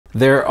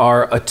There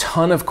are a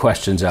ton of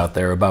questions out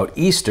there about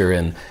Easter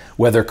and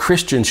whether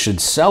Christians should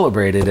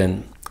celebrate it,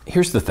 and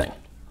here's the thing.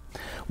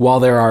 While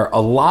there are a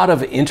lot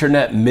of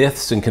internet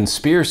myths and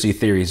conspiracy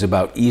theories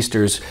about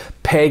Easter's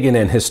pagan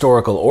and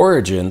historical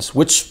origins,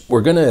 which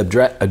we're going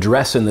to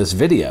address in this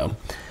video,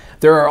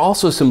 there are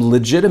also some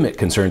legitimate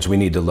concerns we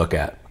need to look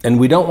at, and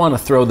we don't want to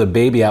throw the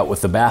baby out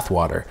with the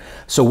bathwater.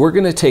 So we're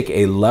going to take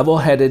a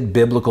level-headed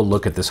biblical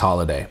look at this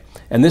holiday.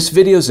 And this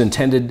video is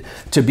intended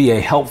to be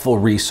a helpful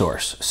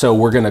resource. So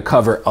we're going to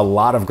cover a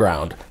lot of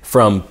ground,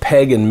 from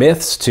pagan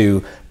myths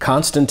to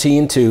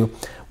Constantine to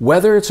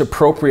whether it's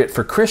appropriate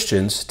for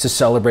Christians to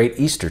celebrate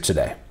Easter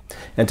today.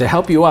 And to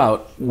help you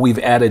out, we've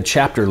added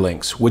chapter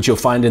links, which you'll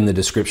find in the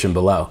description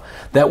below.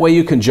 That way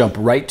you can jump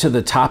right to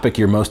the topic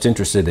you're most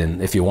interested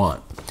in if you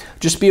want.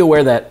 Just be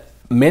aware that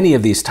many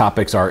of these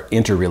topics are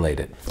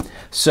interrelated.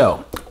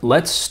 So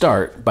let's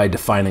start by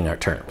defining our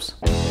terms.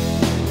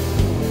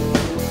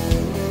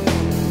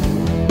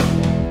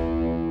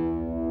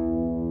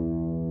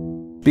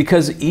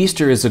 Because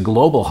Easter is a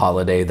global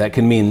holiday that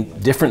can mean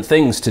different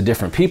things to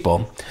different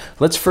people,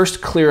 let's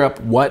first clear up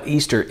what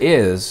Easter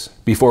is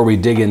before we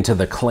dig into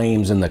the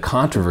claims and the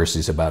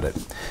controversies about it.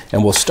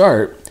 And we'll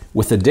start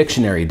with the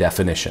dictionary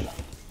definition.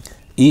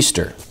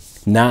 Easter,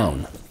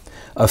 noun,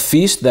 a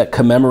feast that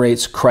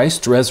commemorates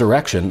Christ's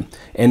resurrection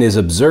and is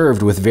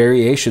observed with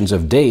variations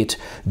of date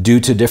due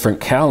to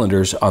different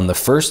calendars on the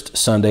first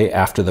Sunday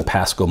after the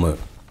Paschal moon.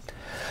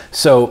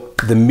 So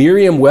the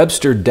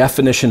Merriam-Webster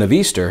definition of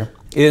Easter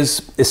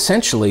is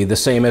essentially the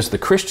same as the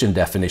Christian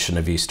definition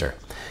of Easter.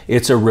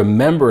 It's a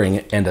remembering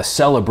and a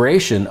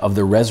celebration of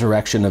the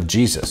resurrection of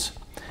Jesus.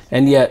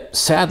 And yet,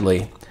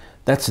 sadly,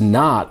 that's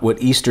not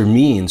what Easter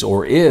means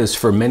or is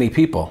for many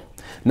people.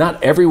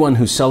 Not everyone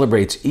who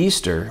celebrates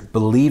Easter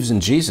believes in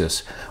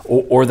Jesus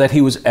or that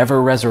he was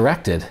ever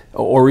resurrected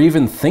or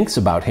even thinks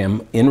about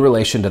him in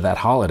relation to that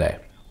holiday.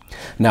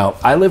 Now,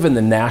 I live in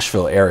the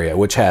Nashville area,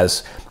 which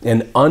has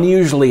an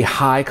unusually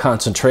high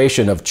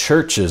concentration of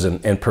churches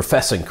and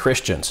professing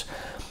Christians.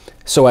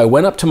 So I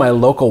went up to my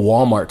local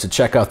Walmart to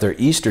check out their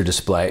Easter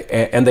display,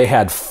 and they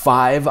had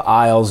 5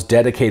 aisles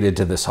dedicated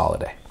to this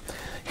holiday.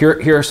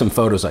 Here are some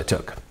photos I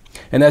took.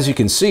 And as you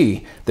can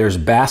see, there's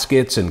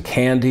baskets and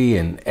candy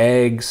and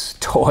eggs,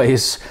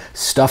 toys,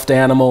 stuffed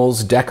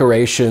animals,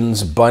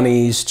 decorations,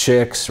 bunnies,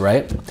 chicks,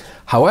 right?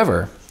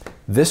 However,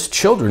 this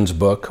children's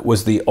book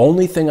was the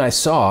only thing I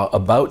saw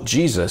about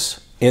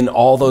Jesus in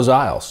all those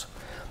aisles.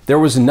 There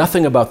was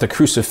nothing about the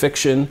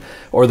crucifixion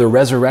or the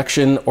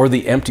resurrection or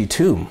the empty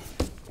tomb.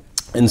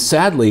 And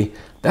sadly,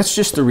 that's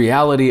just the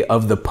reality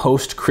of the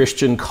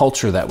post-Christian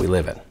culture that we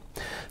live in.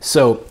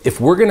 So if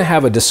we're going to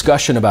have a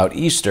discussion about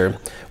Easter,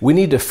 we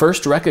need to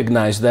first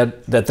recognize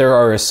that there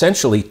are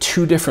essentially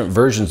 2 different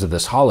versions of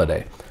this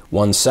holiday,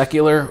 one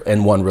secular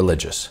and one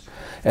religious.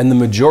 And the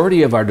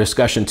majority of our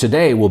discussion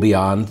today will be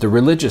on the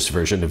religious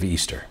version of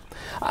Easter.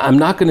 I'm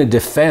not going to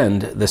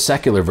defend the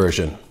secular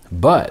version,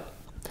 but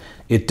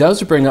it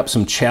does bring up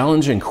some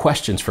challenging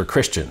questions for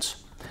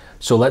Christians.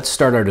 So let's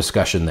start our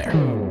discussion there.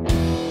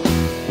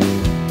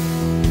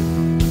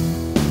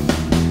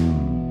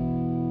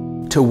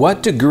 To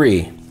what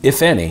degree,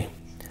 if any,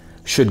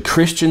 should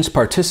Christians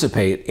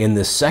participate in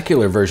the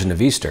secular version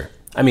of Easter?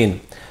 I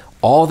mean,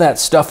 all that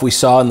stuff we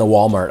saw in the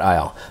Walmart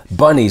aisle,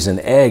 bunnies and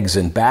eggs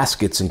and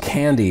baskets and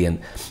candy, and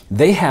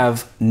they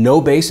have no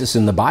basis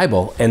in the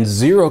Bible and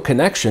zero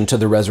connection to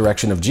the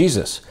resurrection of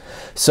Jesus.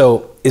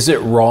 So is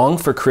it wrong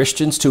for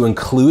Christians to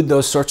include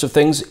those sorts of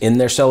things in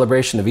their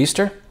celebration of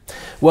Easter?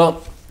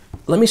 Well,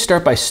 let me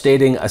start by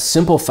stating a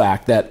simple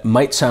fact that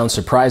might sound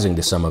surprising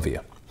to some of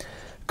you.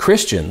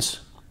 Christians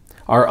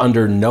are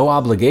under no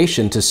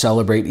obligation to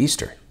celebrate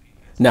Easter.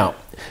 Now,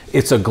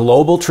 it's a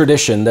global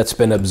tradition that's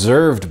been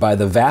observed by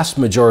the vast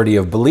majority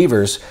of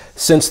believers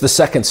since the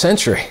 2nd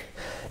century.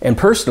 And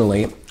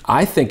personally,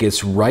 I think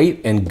it's right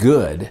and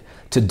good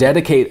to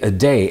dedicate a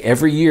day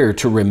every year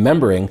to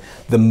remembering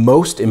the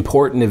most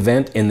important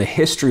event in the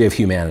history of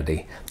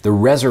humanity, the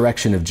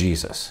resurrection of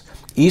Jesus.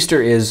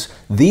 Easter is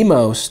the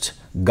most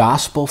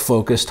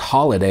gospel-focused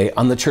holiday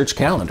on the church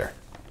calendar.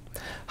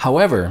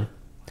 However,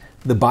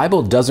 the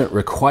Bible doesn't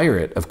require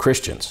it of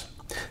Christians.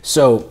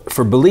 So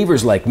for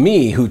believers like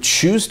me who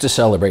choose to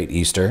celebrate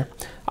Easter,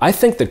 I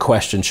think the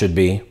question should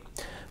be,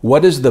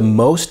 what is the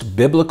most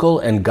biblical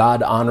and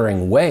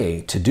God-honoring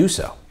way to do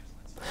so?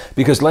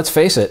 Because let's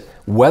face it,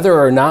 whether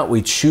or not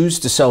we choose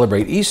to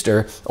celebrate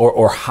Easter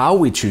or how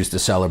we choose to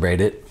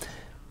celebrate it,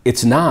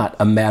 it's not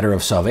a matter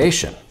of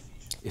salvation.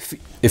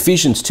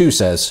 Ephesians 2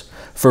 says,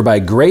 "For by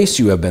grace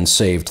you have been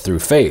saved through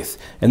faith,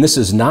 and this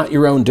is not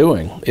your own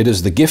doing. It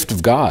is the gift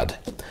of God,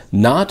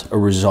 not a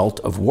result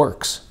of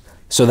works,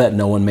 so that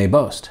no one may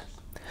boast."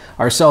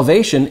 Our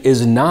salvation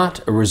is not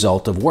a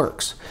result of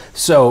works.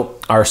 So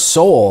our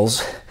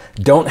souls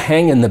don't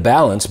hang in the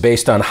balance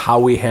based on how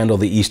we handle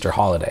the Easter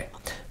holiday.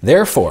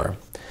 Therefore,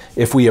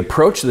 if we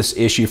approach this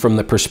issue from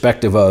the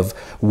perspective of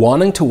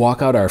wanting to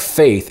walk out our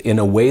faith in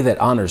a way that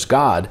honors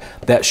God,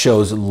 that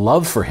shows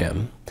love for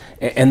Him,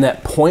 and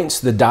that points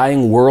the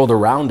dying world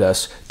around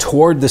us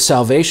toward the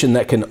salvation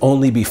that can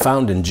only be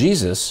found in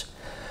Jesus,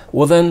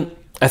 well then,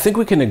 I think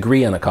we can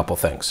agree on a couple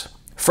things.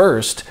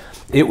 First,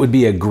 it would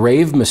be a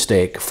grave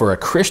mistake for a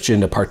Christian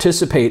to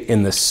participate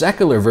in the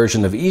secular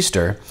version of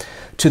Easter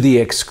to the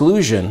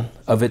exclusion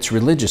of its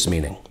religious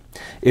meaning.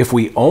 If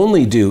we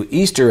only do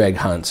Easter egg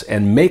hunts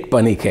and make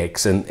bunny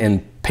cakes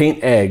and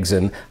paint eggs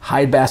and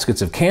hide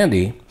baskets of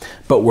candy,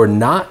 but we're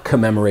not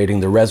commemorating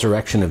the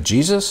resurrection of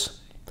Jesus,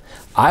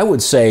 I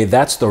would say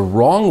that's the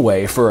wrong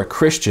way for a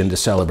Christian to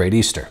celebrate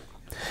Easter.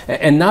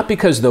 And not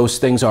because those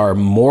things are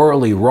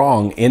morally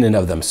wrong in and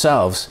of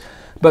themselves,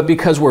 but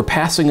because we're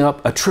passing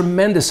up a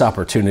tremendous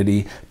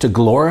opportunity to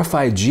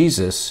glorify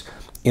Jesus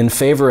in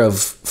favor of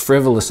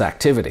frivolous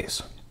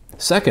activities.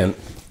 Second,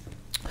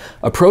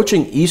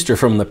 approaching Easter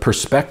from the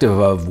perspective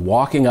of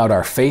walking out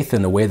our faith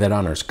in a way that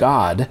honors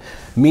God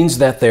means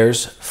that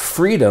there's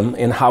freedom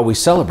in how we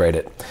celebrate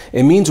it.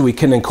 It means we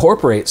can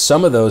incorporate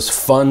some of those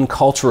fun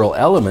cultural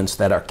elements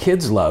that our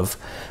kids love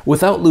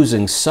without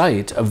losing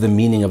sight of the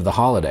meaning of the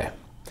holiday,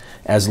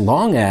 as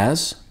long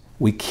as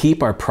we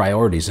keep our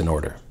priorities in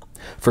order.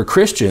 For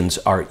Christians,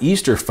 our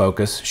Easter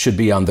focus should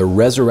be on the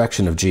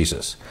resurrection of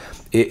Jesus.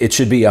 It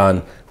should be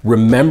on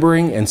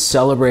remembering and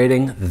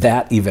celebrating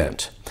that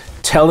event,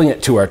 telling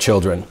it to our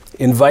children,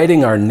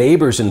 inviting our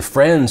neighbors and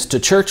friends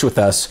to church with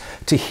us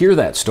to hear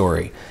that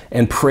story,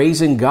 and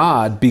praising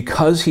God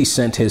because He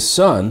sent His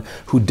Son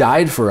who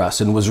died for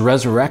us and was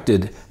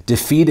resurrected,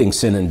 defeating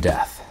sin and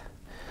death.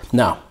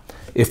 Now,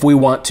 if we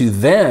want to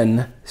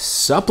then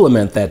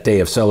supplement that day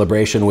of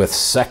celebration with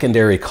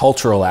secondary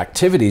cultural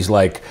activities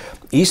like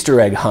Easter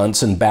egg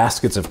hunts and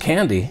baskets of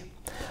candy,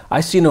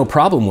 I see no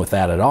problem with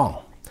that at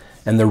all.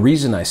 And the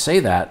reason I say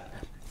that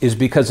is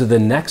because of the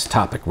next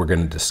topic we're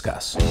going to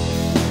discuss.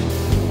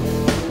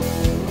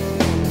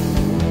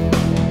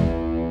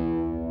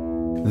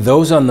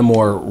 Those on the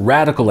more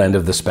radical end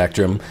of the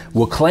spectrum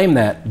will claim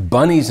that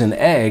bunnies and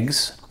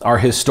eggs are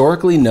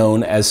historically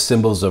known as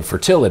symbols of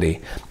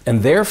fertility,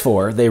 and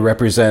therefore they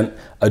represent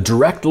a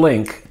direct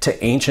link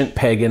to ancient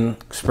pagan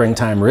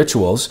springtime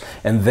rituals,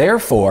 and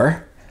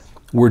therefore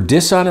we're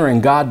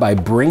dishonoring God by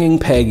bringing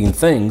pagan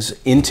things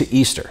into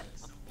Easter.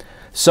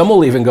 Some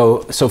will even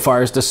go so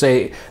far as to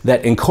say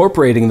that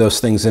incorporating those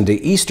things into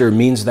Easter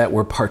means that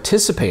we're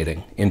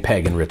participating in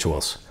pagan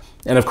rituals.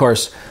 And of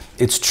course,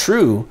 it's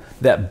true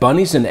that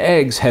bunnies and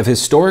eggs have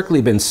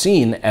historically been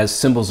seen as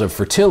symbols of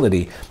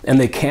fertility, and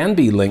they can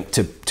be linked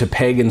to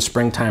pagan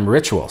springtime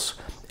rituals.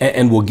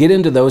 And we'll get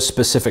into those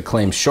specific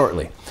claims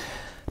shortly.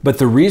 But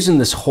the reason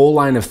this whole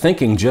line of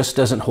thinking just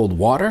doesn't hold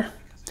water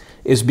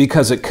is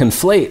because it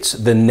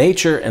conflates the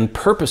nature and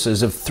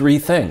purposes of three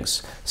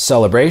things: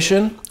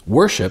 celebration,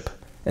 worship,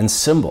 and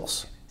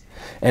symbols.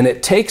 And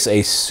it takes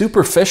a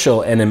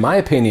superficial and, in my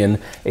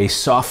opinion, a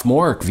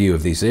sophomoric view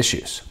of these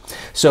issues.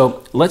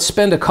 So let's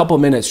spend a couple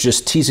minutes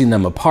just teasing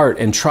them apart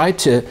and try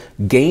to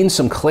gain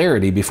some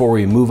clarity before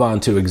we move on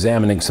to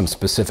examining some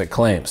specific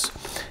claims.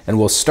 And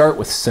we'll start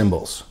with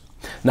symbols.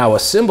 Now, a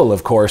symbol,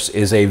 of course,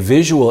 is a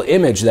visual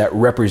image that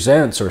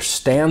represents or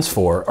stands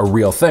for a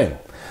real thing,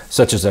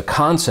 such as a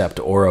concept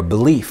or a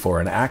belief or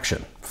an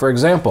action. For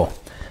example,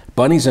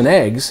 bunnies and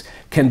eggs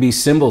can be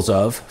symbols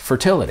of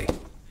fertility.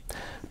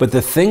 But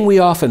the thing we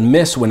often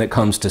miss when it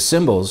comes to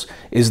symbols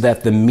is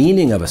that the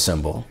meaning of a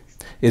symbol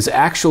is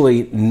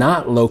actually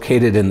not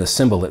located in the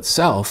symbol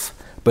itself,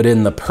 but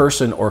in the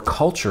person or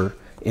culture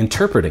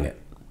interpreting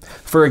it.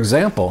 For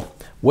example,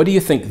 what do you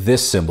think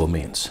this symbol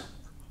means?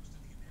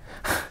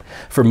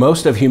 For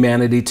most of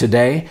humanity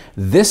today,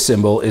 this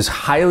symbol is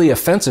highly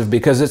offensive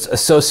because it's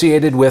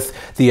associated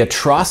with the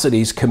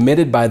atrocities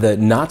committed by the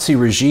Nazi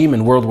regime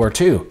in World War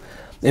II.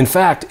 In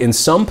fact, in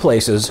some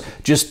places,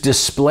 just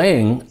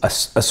displaying a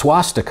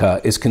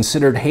swastika is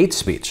considered hate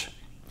speech.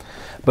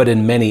 But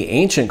in many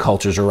ancient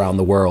cultures around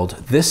the world,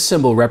 this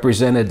symbol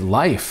represented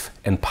life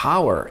and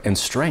power and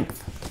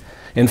strength.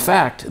 In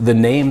fact, the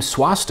name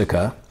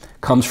swastika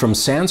comes from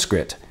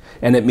Sanskrit,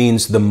 and it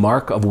means the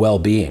mark of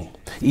well-being.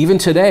 Even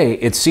today,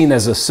 it's seen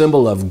as a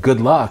symbol of good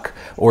luck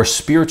or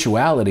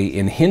spirituality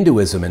in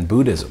Hinduism and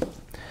Buddhism.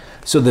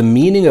 So the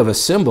meaning of a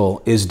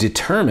symbol is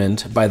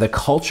determined by the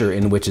culture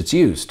in which it's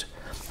used.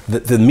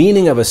 The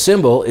meaning of a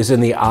symbol is in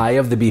the eye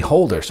of the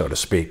beholder, so to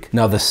speak.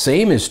 Now, the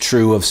same is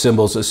true of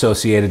symbols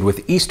associated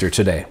with Easter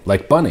today,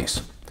 like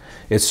bunnies.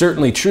 It's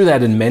certainly true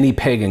that in many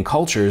pagan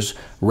cultures,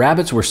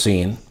 rabbits were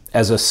seen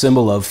as a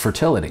symbol of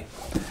fertility.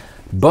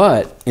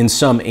 But in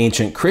some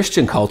ancient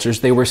Christian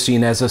cultures, they were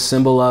seen as a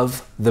symbol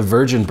of the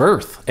virgin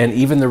birth and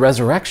even the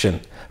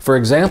resurrection. For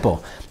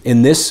example,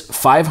 in this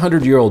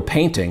 500-year-old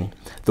painting,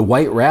 the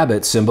white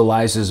rabbit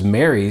symbolizes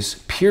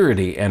Mary's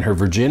purity and her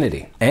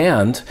virginity.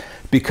 And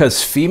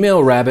because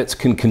female rabbits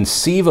can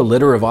conceive a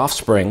litter of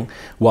offspring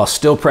while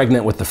still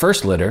pregnant with the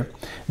first litter,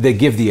 they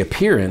give the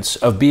appearance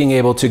of being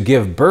able to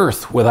give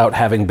birth without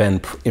having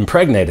been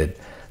impregnated.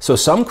 So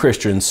some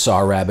Christians saw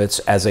rabbits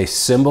as a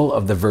symbol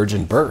of the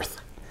virgin birth.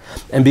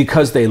 And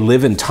because they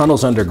live in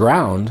tunnels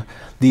underground,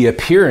 the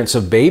appearance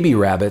of baby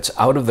rabbits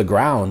out of the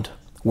ground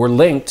were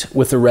linked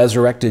with the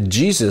resurrected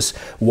Jesus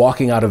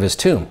walking out of his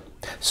tomb.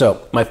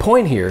 So my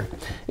point here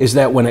is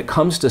that when it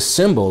comes to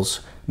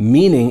symbols,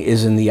 meaning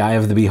is in the eye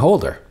of the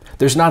beholder.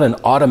 There's not an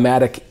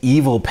automatic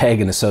evil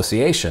pagan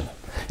association.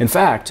 In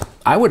fact,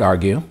 I would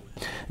argue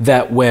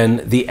that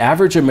when the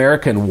average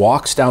American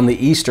walks down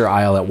the Easter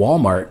aisle at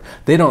Walmart,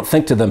 they don't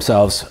think to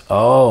themselves,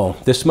 oh,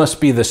 this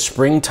must be the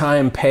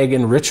springtime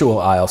pagan ritual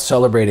aisle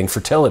celebrating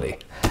fertility.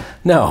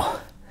 No,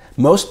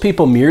 most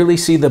people merely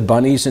see the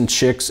bunnies and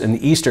chicks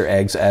and Easter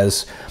eggs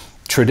as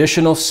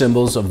traditional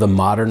symbols of the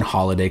modern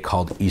holiday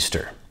called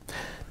Easter.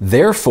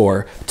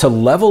 Therefore, to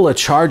level a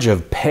charge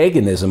of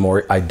paganism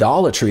or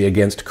idolatry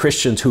against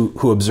Christians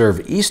who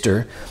observe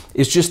Easter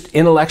is just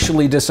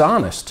intellectually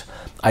dishonest.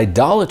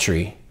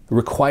 Idolatry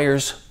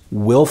requires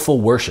willful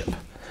worship.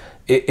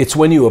 It's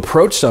when you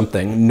approach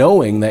something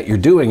knowing that you're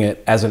doing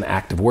it as an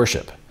act of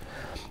worship.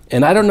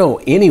 And I don't know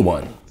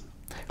anyone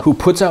who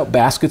puts out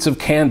baskets of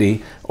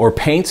candy or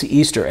paints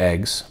Easter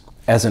eggs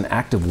as an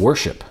act of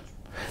worship.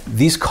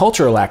 These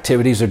cultural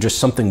activities are just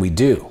something we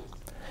do.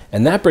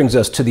 And that brings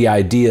us to the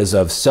ideas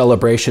of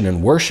celebration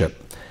and worship.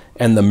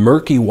 And the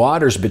murky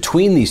waters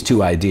between these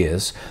two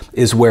ideas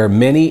is where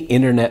many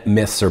internet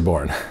myths are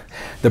born.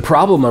 The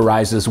problem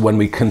arises when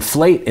we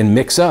conflate and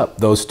mix up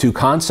those two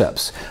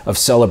concepts of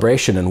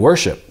celebration and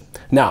worship.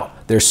 Now,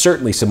 there's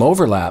certainly some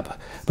overlap,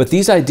 but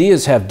these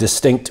ideas have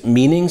distinct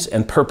meanings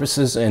and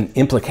purposes and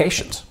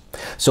implications.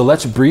 So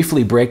let's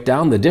briefly break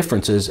down the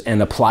differences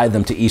and apply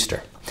them to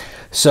Easter.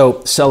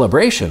 So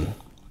celebration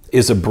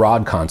is a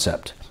broad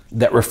concept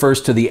that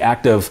refers to the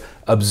act of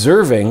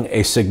observing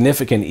a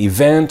significant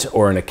event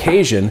or an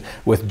occasion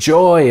with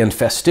joy and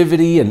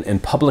festivity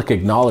and public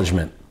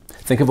acknowledgement.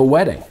 Think of a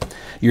wedding.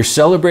 You're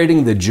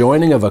celebrating the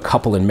joining of a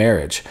couple in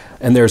marriage,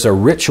 and there's a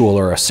ritual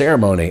or a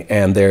ceremony,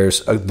 and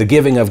there's the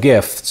giving of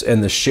gifts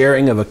and the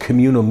sharing of a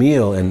communal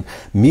meal and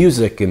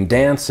music and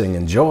dancing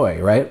and joy,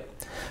 right?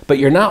 But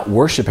you're not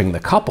worshiping the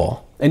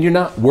couple, and you're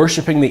not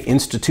worshiping the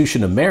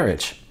institution of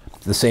marriage.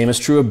 The same is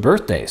true of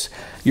birthdays.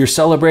 You're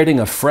celebrating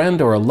a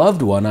friend or a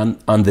loved one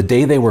on the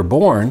day they were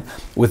born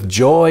with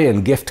joy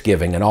and gift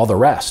giving and all the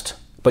rest.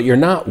 But you're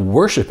not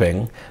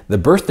worshiping the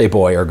birthday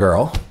boy or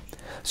girl.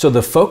 So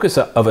the focus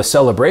of a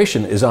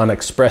celebration is on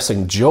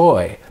expressing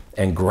joy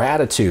and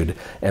gratitude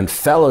and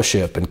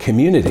fellowship and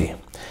community.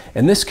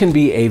 And this can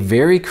be a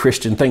very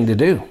Christian thing to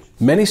do.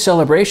 Many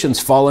celebrations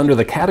fall under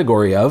the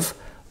category of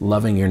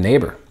loving your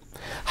neighbor.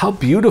 How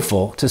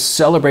beautiful to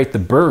celebrate the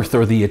birth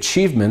or the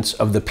achievements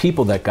of the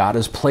people that God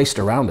has placed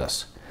around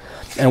us.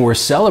 And we're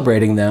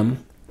celebrating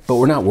them, but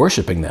we're not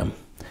worshiping them.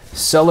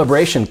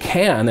 Celebration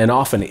can and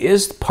often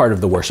is part of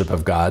the worship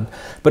of God,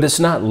 but it's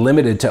not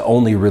limited to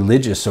only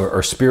religious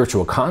or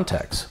spiritual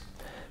contexts.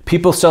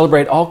 People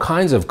celebrate all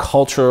kinds of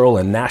cultural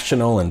and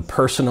national and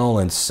personal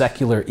and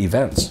secular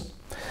events.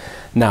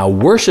 Now,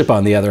 worship,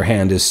 on the other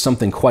hand, is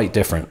something quite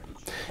different.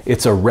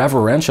 It's a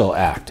reverential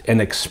act, an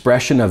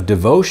expression of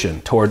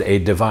devotion toward a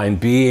divine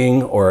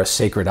being or a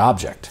sacred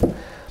object.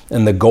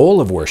 And the goal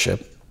of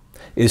worship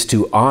is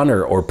to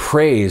honor or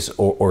praise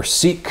or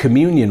seek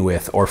communion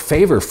with or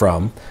favor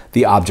from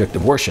the object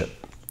of worship.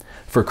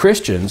 For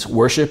Christians,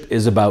 worship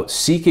is about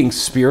seeking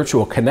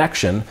spiritual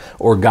connection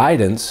or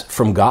guidance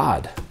from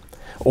God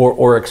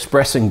or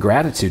expressing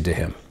gratitude to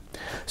Him.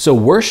 So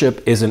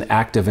worship is an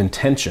act of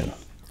intention.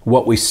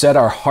 What we set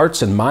our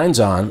hearts and minds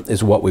on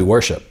is what we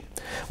worship.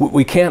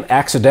 We can't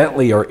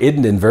accidentally or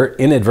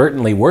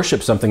inadvertently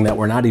worship something that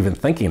we're not even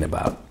thinking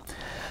about.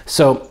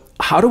 So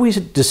how do we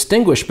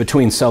distinguish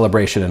between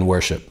celebration and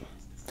worship?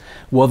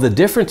 Well, the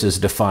difference is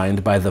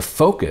defined by the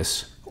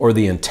focus or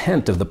the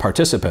intent of the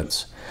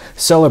participants.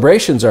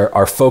 Celebrations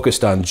are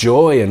focused on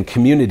joy and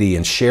community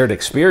and shared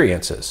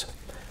experiences.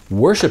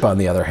 Worship, on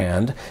the other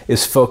hand,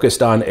 is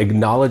focused on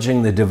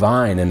acknowledging the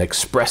divine and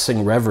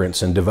expressing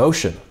reverence and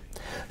devotion.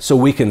 So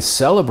we can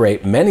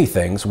celebrate many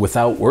things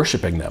without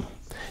worshiping them.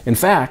 In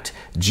fact,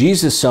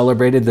 Jesus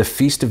celebrated the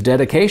Feast of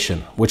Dedication,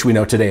 which we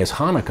know today as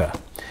Hanukkah.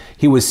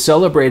 He was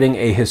celebrating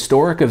a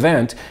historic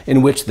event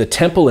in which the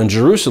temple in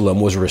Jerusalem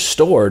was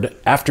restored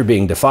after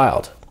being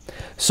defiled.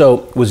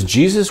 So, was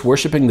Jesus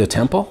worshiping the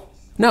temple?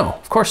 No,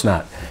 of course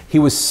not. He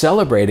was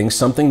celebrating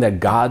something that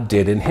God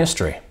did in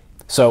history.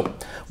 So,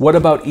 what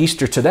about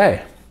Easter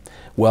today?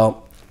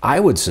 Well, I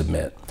would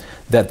submit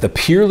that the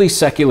purely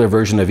secular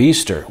version of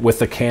Easter, with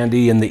the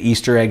candy and the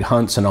Easter egg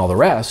hunts and all the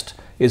rest,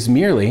 is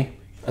merely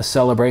a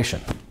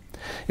celebration.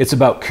 It's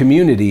about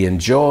community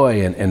and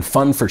joy and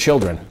fun for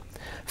children.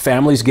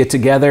 Families get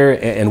together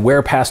and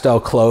wear pastel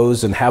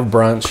clothes and have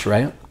brunch,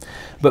 right?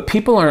 But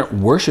people aren't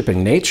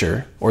worshiping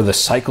nature or the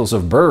cycles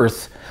of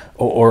birth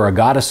or a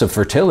goddess of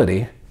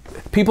fertility.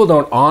 People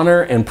don't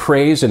honor and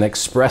praise and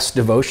express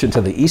devotion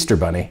to the Easter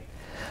bunny.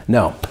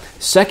 No,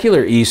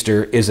 secular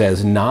Easter is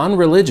as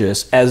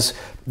non-religious as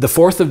the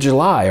 4th of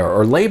July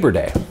or Labor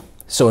Day.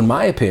 So in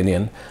my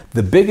opinion,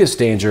 the biggest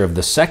danger of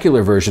the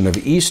secular version of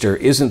Easter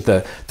isn't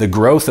the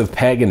growth of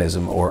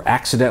paganism or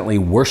accidentally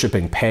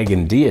worshiping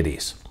pagan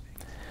deities.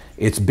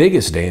 Its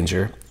biggest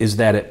danger is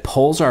that it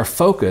pulls our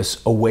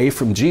focus away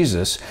from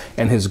Jesus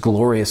and His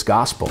glorious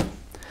gospel.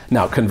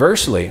 Now,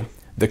 conversely,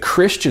 the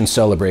Christian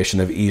celebration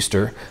of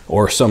Easter,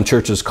 or some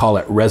churches call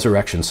it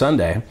Resurrection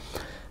Sunday,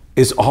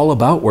 is all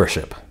about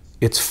worship.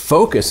 Its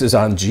focus is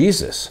on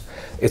Jesus.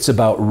 It's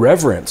about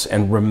reverence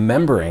and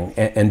remembering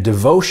and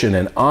devotion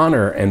and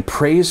honor and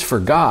praise for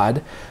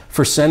God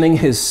for sending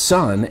his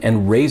Son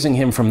and raising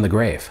him from the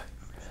grave.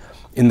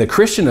 In the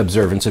Christian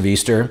observance of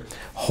Easter,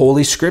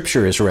 Holy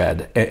Scripture is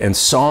read and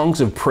songs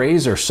of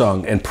praise are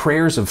sung and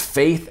prayers of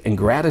faith and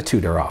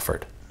gratitude are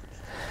offered.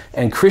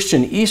 And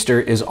Christian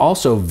Easter is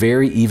also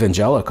very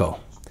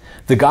evangelical.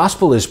 The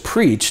gospel is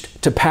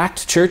preached to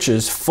packed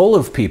churches full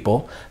of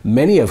people,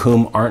 many of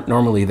whom aren't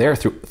normally there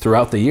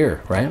throughout the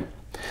year, right?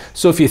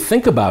 So if you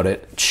think about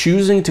it,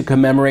 choosing to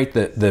commemorate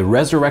the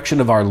resurrection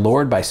of our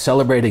Lord by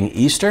celebrating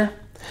Easter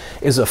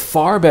is a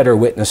far better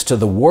witness to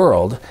the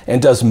world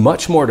and does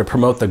much more to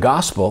promote the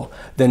gospel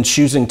than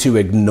choosing to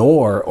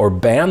ignore or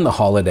ban the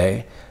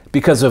holiday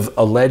because of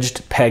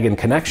alleged pagan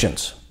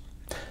connections.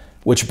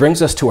 Which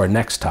brings us to our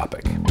next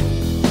topic.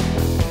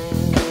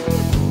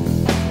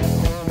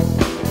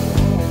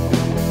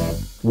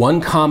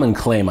 One common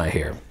claim I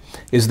hear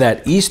is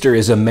that Easter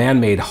is a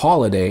man-made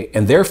holiday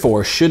and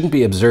therefore shouldn't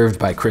be observed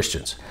by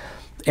Christians.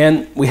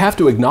 And we have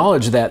to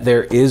acknowledge that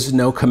there is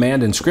no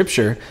command in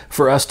Scripture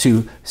for us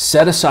to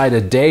set aside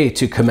a day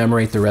to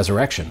commemorate the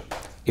resurrection.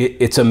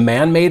 It's a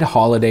man-made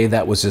holiday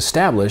that was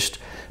established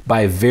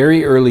by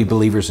very early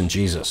believers in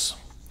Jesus,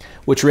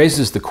 which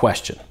raises the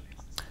question,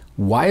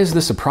 why is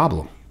this a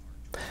problem?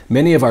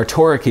 Many of our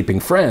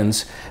Torah-keeping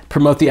friends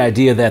promote the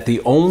idea that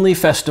the only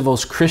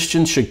festivals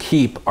Christians should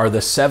keep are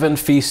the 7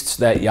 feasts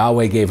that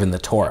Yahweh gave in the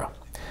Torah.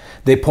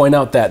 They point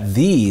out that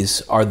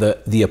these are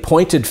the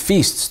appointed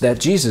feasts that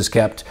Jesus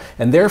kept,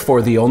 and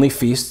therefore the only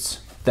feasts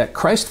that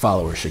Christ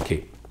followers should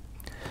keep.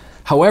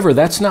 However,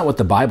 that's not what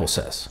the Bible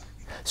says.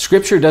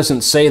 Scripture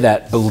doesn't say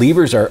that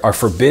believers are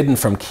forbidden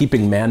from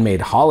keeping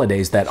man-made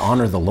holidays that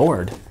honor the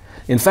Lord.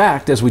 In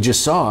fact, as we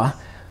just saw,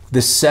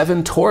 the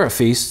 7 Torah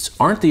feasts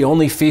aren't the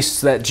only feasts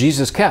that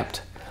Jesus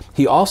kept.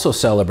 He also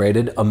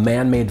celebrated a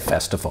man-made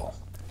festival.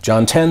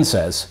 John 10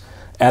 says,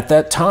 "At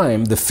that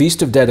time, the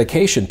Feast of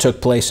Dedication took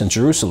place in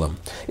Jerusalem.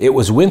 It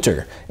was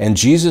winter, and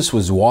Jesus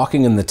was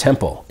walking in the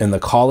temple in the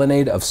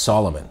colonnade of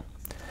Solomon."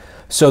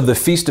 So the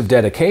Feast of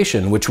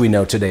Dedication, which we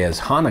know today as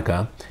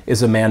Hanukkah,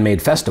 is a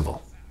man-made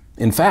festival.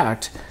 In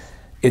fact,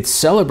 it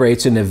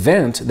celebrates an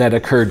event that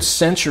occurred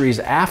centuries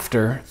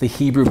after the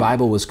Hebrew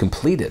Bible was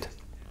completed.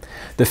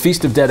 The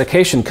Feast of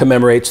Dedication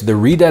commemorates the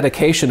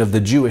rededication of the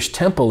Jewish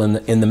temple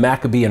in the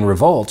Maccabean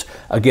revolt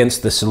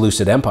against the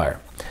Seleucid Empire.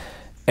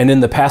 And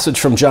in the passage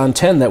from John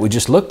 10 that we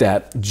just looked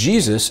at,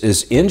 Jesus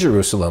is in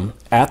Jerusalem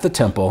at the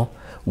temple,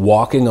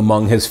 walking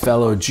among his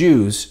fellow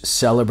Jews,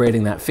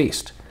 celebrating that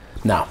feast.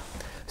 Now,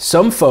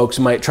 some folks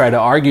might try to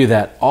argue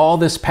that all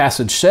this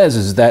passage says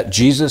is that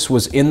Jesus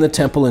was in the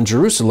temple in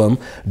Jerusalem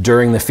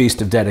during the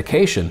Feast of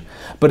Dedication,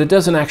 but it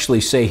doesn't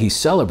actually say he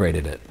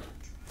celebrated it.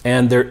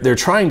 And they're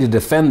trying to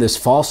defend this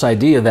false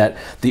idea that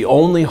the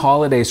only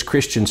holidays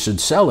Christians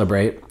should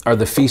celebrate are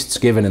the feasts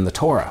given in the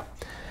Torah.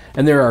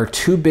 And there are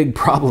 2 big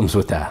problems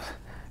with that.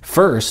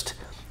 First,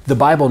 the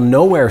Bible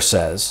nowhere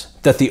says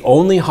that the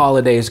only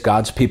holidays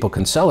God's people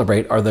can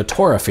celebrate are the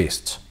Torah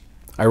feasts.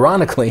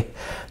 Ironically,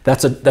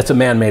 that's a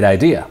man-made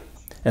idea.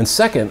 And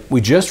second,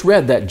 we just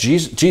read that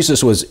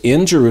Jesus was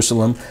in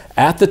Jerusalem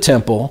at the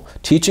temple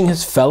teaching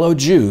his fellow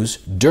Jews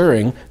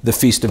during the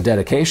Feast of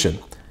Dedication.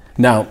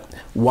 Now,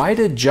 why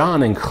did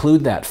John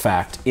include that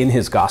fact in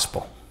his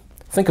gospel?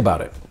 Think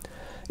about it.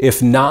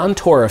 If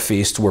non-Torah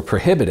feasts were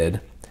prohibited,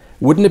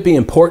 wouldn't it be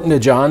important to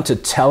John to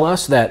tell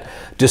us that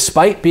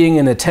despite being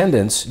in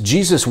attendance,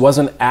 Jesus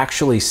wasn't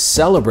actually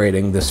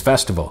celebrating this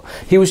festival?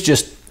 He was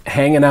just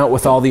hanging out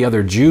with all the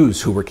other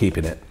Jews who were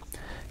keeping it.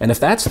 And if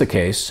that's the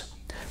case,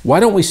 why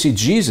don't we see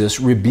Jesus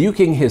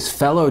rebuking his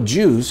fellow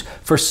Jews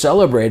for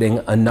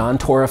celebrating a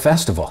non-Torah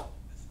festival?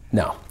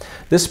 No,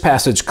 this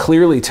passage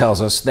clearly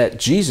tells us that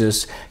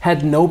Jesus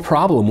had no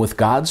problem with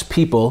God's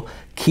people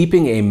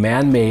keeping a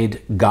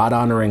man-made,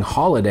 God-honoring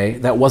holiday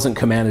that wasn't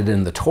commanded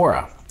in the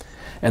Torah.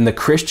 And the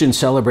Christian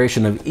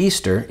celebration of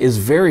Easter is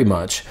very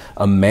much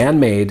a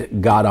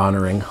man-made,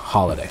 God-honoring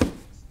holiday.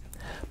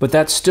 But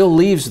that still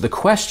leaves the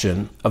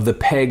question of the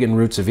pagan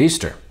roots of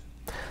Easter.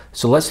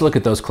 So let's look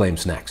at those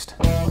claims next.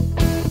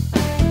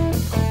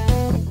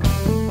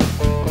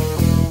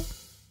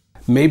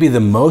 Maybe the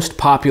most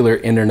popular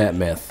internet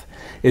myth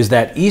is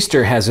that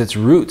Easter has its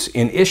roots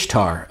in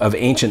Ishtar of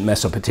ancient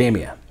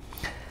Mesopotamia.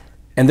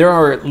 And there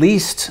are at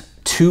least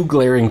 2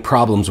 glaring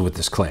problems with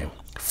this claim.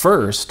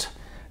 First,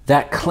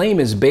 that claim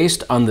is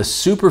based on the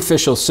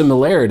superficial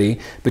similarity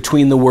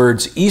between the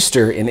words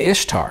Easter and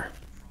Ishtar.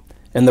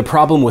 And the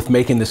problem with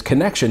making this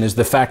connection is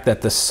the fact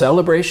that the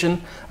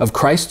celebration of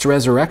Christ's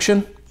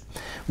resurrection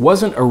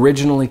wasn't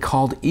originally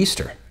called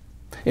Easter.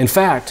 In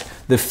fact,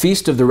 the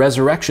Feast of the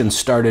Resurrection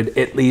started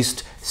at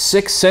least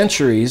 6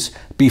 centuries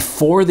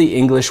before the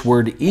English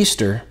word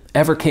Easter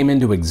ever came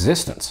into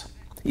existence.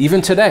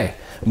 Even today,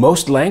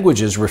 most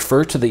languages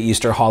refer to the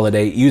Easter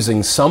holiday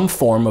using some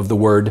form of the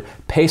word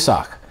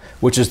Pesach,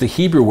 which is the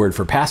Hebrew word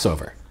for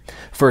Passover.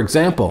 For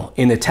example,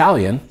 in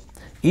Italian,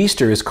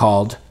 Easter is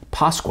called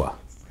Pasqua.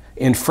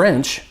 In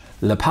French,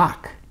 Le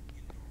Pâques.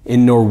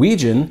 In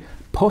Norwegian,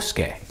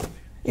 Påske.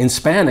 In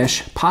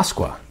Spanish,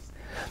 Pascua.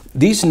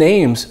 These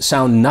names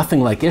sound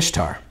nothing like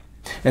Ishtar.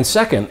 And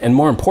second, and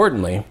more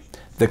importantly,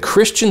 the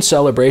Christian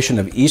celebration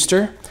of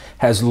Easter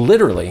has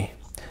literally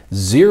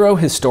zero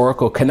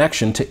historical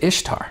connection to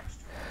Ishtar.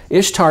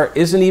 Ishtar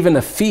isn't even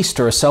a feast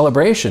or a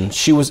celebration.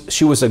 She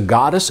was a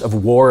goddess of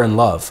war and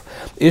love.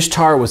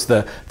 Ishtar was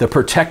the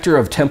protector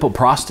of temple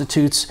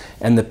prostitutes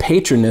and the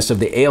patroness of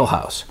the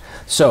alehouse.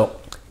 So,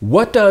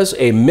 what does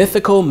a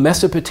mythical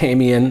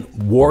Mesopotamian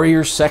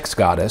warrior sex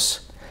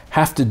goddess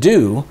have to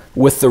do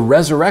with the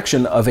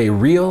resurrection of a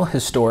real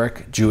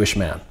historic Jewish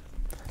man?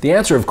 The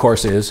answer, of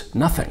course, is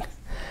nothing.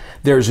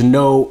 There's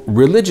no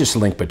religious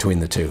link between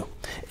the two.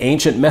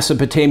 Ancient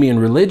Mesopotamian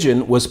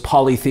religion was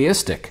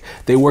polytheistic.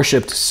 They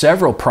worshipped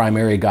several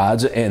primary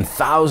gods and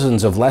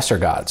thousands of lesser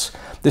gods.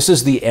 This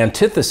is the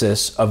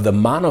antithesis of the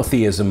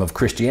monotheism of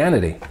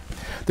Christianity.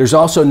 There's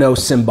also no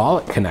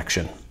symbolic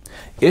connection.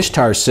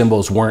 Ishtar's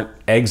symbols weren't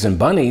eggs and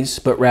bunnies,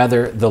 but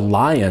rather the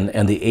lion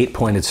and the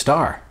 8-pointed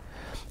star.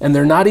 And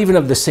they're not even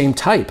of the same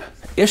type.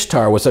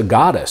 Ishtar was a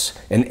goddess,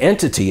 an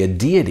entity, a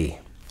deity.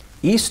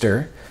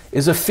 Easter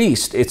is a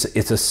feast. It's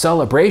a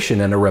celebration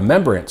and a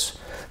remembrance.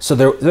 So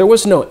there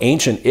was no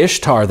ancient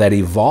Ishtar that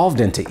evolved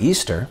into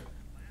Easter.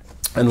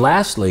 And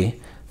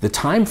lastly, the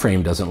time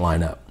frame doesn't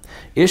line up.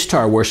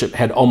 Ishtar worship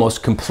had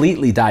almost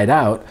completely died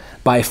out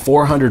by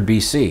 400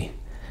 BC.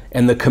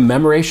 And the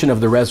commemoration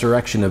of the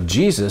resurrection of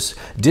Jesus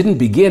didn't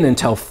begin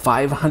until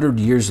 500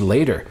 years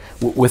later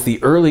with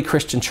the early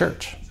Christian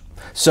church.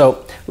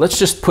 So let's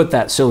just put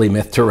that silly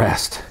myth to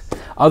rest.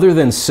 Other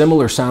than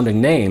similar sounding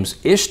names,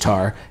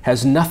 Ishtar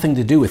has nothing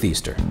to do with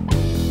Easter.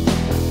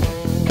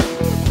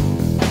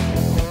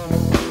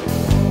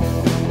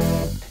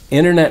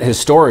 Internet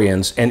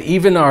historians and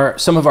even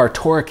some of our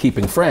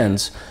Torah-keeping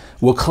friends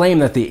will claim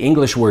that the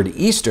English word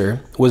Easter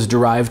was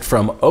derived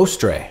from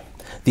Ostre,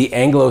 the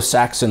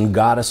Anglo-Saxon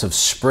goddess of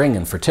spring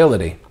and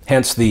fertility,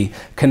 hence the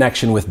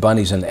connection with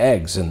bunnies and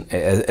eggs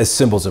as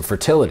symbols of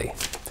fertility.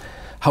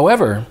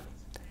 However,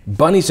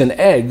 bunnies and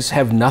eggs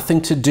have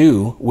nothing to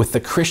do with the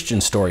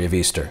Christian story of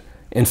Easter.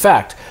 In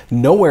fact,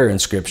 nowhere in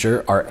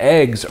Scripture are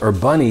eggs or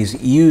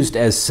bunnies used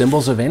as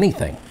symbols of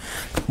anything.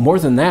 More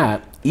than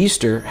that,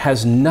 Easter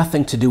has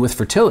nothing to do with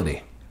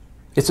fertility.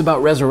 It's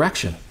about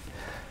resurrection.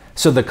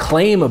 So the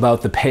claim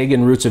about the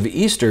pagan roots of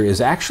Easter is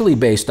actually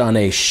based on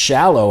a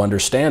shallow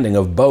understanding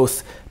of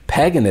both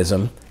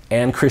paganism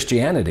and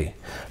Christianity.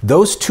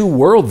 Those two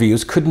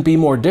worldviews couldn't be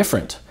more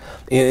different.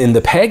 In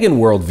the pagan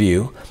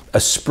worldview, a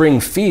spring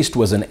feast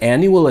was an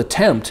annual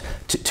attempt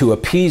to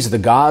appease the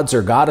gods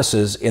or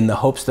goddesses in the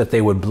hopes that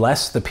they would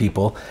bless the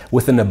people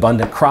with an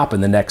abundant crop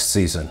in the next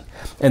season.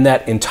 And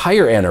that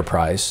entire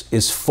enterprise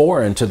is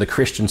foreign to the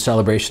Christian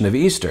celebration of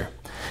Easter.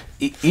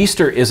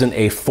 Easter isn't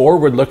a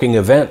forward-looking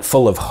event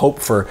full of hope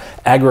for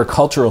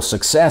agricultural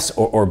success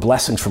or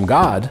blessings from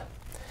God.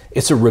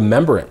 It's a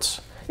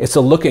remembrance. It's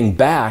a looking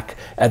back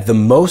at the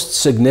most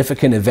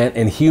significant event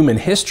in human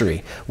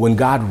history when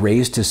God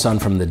raised his son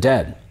from the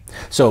dead.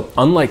 So,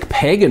 unlike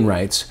pagan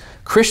rites,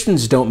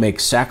 Christians don't make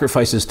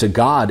sacrifices to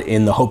God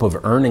in the hope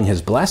of earning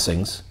his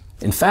blessings.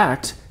 In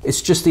fact,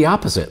 it's just the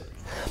opposite.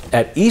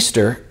 At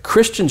Easter,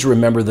 Christians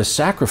remember the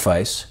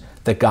sacrifice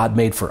that God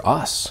made for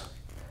us.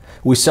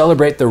 We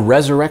celebrate the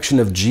resurrection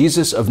of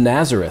Jesus of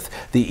Nazareth,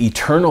 the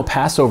eternal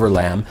Passover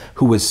lamb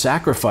who was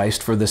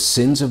sacrificed for the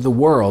sins of the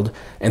world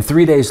and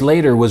 3 days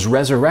later was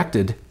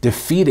resurrected,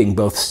 defeating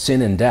both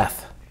sin and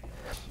death.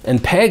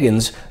 And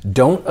pagans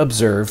don't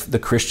observe the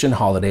Christian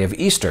holiday of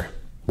Easter.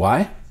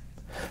 Why?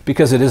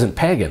 Because it isn't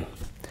pagan.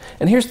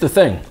 And here's the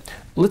thing.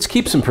 Let's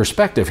keep some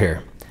perspective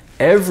here.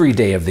 Every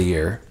day of the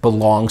year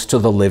belongs to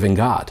the living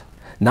God,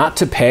 not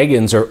to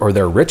pagans or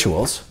their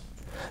rituals.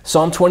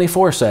 Psalm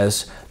 24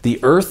 says, "The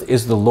earth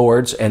is the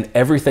Lord's and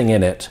everything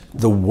in it,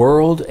 the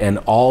world and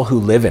all who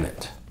live in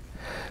it."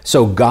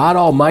 So God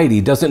Almighty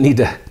doesn't need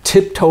to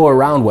tiptoe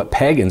around what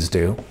pagans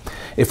do.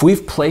 If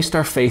we've placed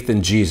our faith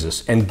in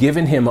Jesus and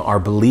given him our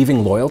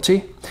believing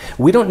loyalty,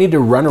 we don't need to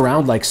run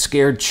around like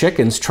scared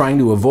chickens trying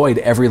to avoid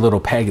every little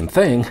pagan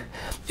thing.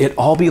 It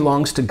all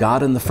belongs to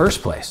God in the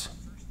first place.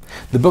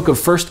 The book of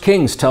 1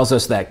 Kings tells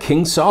us that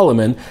King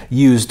Solomon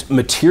used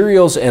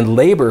materials and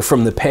labor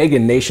from the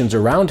pagan nations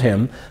around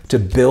him to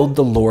build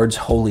the Lord's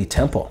holy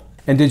temple.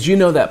 And did you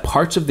know that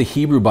parts of the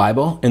Hebrew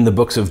Bible in the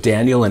books of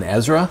Daniel and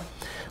Ezra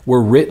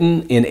were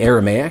written in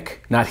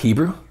Aramaic, not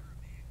Hebrew?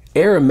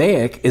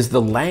 Aramaic is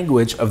the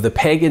language of the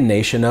pagan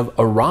nation of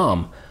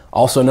Aram,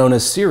 also known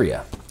as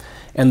Syria.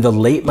 And the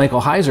late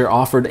Michael Heiser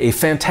offered a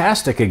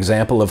fantastic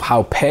example of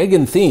how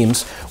pagan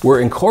themes were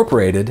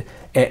incorporated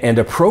and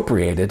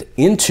appropriated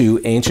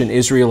into ancient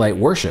Israelite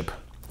worship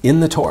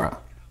in the Torah.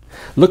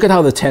 Look at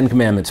how the Ten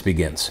Commandments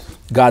begins.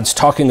 God's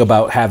talking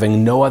about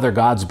having no other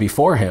gods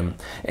before him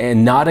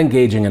and not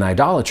engaging in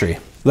idolatry.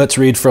 Let's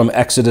read from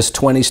Exodus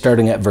 20,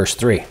 starting at verse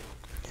 3.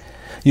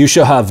 "You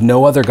shall have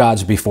no other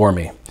gods before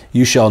me.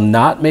 You shall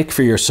not make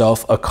for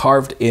yourself a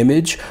carved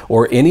image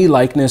or any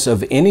likeness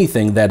of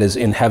anything that is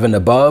in heaven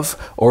above,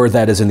 or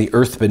that is in the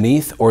earth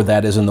beneath, or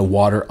that is in the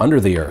water under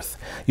the earth.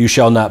 You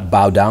shall not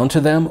bow down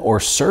to them or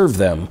serve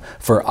them,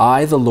 for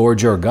I, the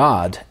Lord your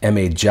God, am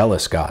a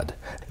jealous God,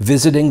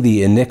 visiting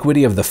the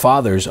iniquity of the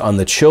fathers on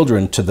the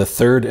children to the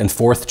third and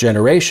fourth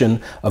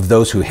generation of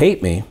those who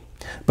hate me,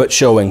 but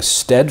showing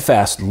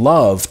steadfast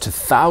love to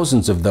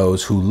thousands of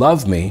those who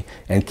love me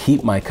and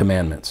keep my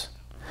commandments.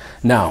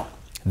 Now,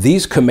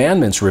 these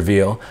commandments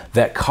reveal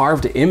that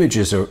carved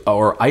images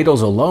or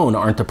idols alone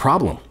aren't the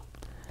problem.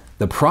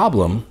 The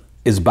problem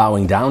is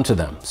bowing down to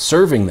them,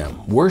 serving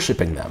them,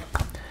 worshiping them.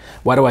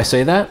 Why do I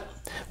say that?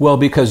 Well,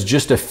 because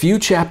just a few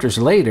chapters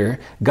later,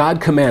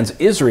 God commands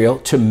Israel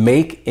to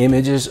make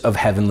images of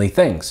heavenly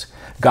things.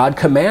 God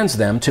commands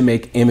them to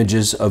make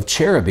images of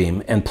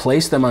cherubim and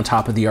place them on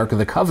top of the Ark of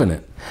the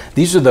Covenant.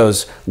 These are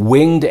those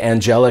winged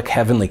angelic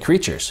heavenly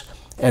creatures.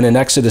 And in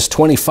Exodus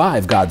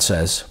 25, God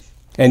says,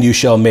 "And you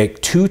shall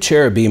make 2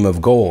 cherubim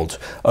of gold,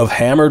 of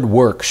hammered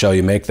work shall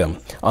you make them,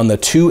 on the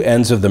 2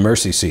 ends of the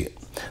mercy seat."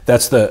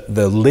 That's the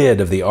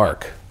lid of the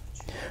ark.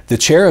 "The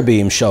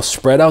cherubim shall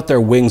spread out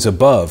their wings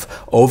above,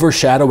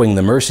 overshadowing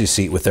the mercy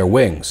seat with their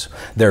wings.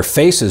 Their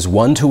faces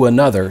one to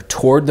another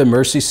toward the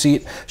mercy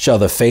seat shall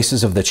the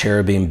faces of the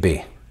cherubim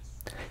be."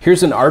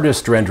 Here's an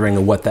artist rendering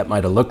of what that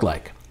might have looked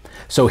like.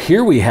 So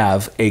here we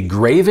have a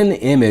graven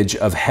image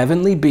of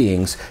heavenly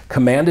beings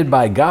commanded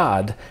by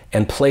God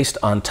and placed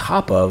on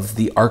top of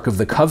the Ark of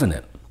the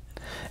Covenant.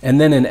 And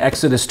then in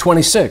Exodus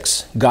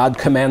 26, God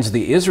commands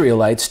the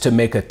Israelites to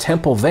make a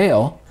temple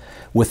veil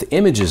with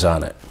images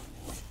on it.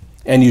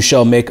 "And you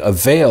shall make a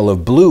veil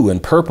of blue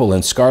and purple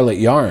and scarlet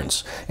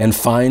yarns and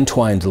fine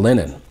twined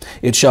linen.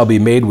 It shall be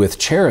made with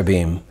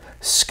cherubim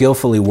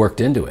skillfully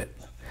worked into it."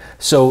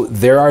 So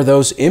there are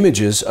those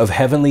images of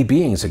heavenly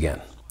beings again.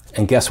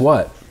 And guess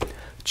what?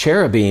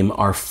 Cherubim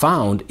are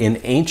found in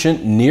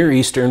ancient Near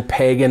Eastern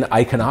pagan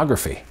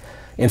iconography.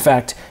 In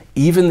fact,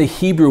 even the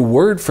Hebrew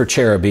word for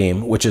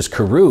cherubim, which is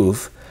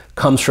keruv,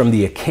 comes from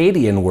the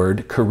Akkadian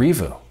word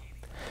kerivu.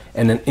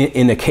 And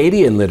in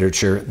Akkadian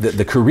literature,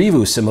 the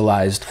kerivu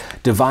symbolized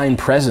divine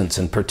presence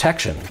and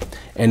protection.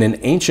 And in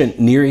ancient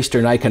Near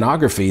Eastern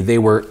iconography, they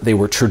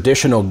were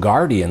traditional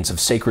guardians of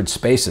sacred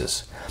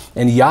spaces.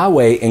 And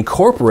Yahweh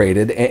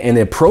incorporated and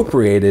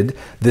appropriated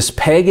this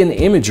pagan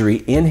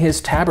imagery in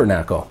his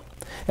tabernacle.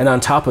 And on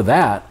top of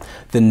that,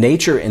 the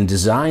nature and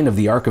design of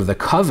the Ark of the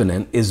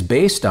Covenant is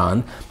based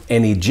on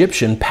an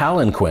Egyptian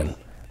palanquin.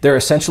 They're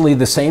essentially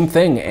the same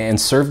thing and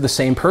serve the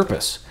same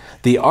purpose.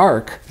 The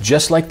Ark,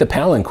 just like the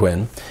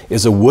palanquin,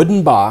 is a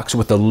wooden box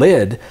with a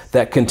lid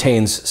that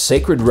contains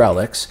sacred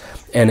relics,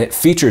 and it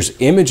features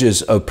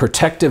images of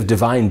protective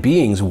divine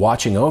beings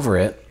watching over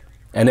it,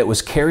 and it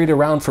was carried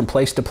around from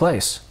place to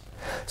place.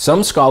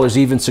 Some scholars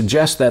even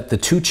suggest that the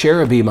 2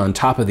 cherubim on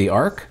top of the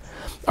Ark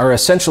are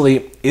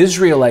essentially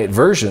Israelite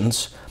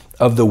versions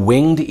of the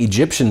winged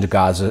Egyptian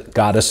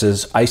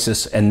goddesses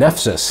Isis and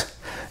Nephthys.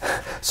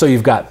 So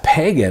you've got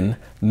pagan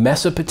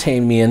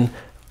Mesopotamian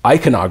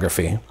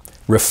iconography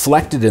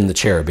reflected in the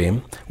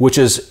cherubim, which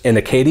is an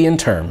Akkadian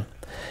term,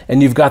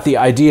 and you've got the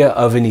idea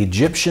of an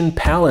Egyptian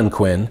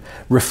palanquin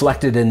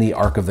reflected in the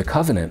Ark of the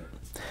Covenant.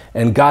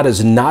 And God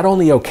is not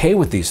only okay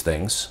with these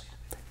things,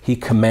 he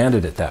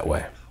commanded it that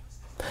way.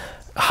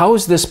 How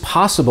is this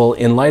possible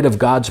in light of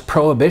God's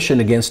prohibition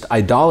against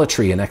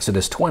idolatry in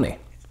Exodus 20?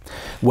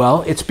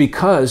 Well, it's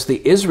because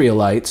the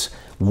Israelites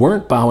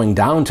weren't bowing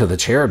down to the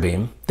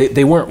cherubim.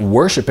 They weren't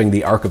worshiping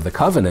the Ark of the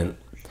Covenant.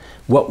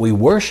 What we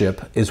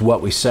worship is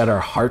what we set our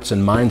hearts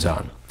and minds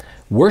on.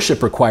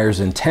 Worship requires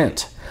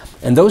intent.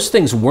 And those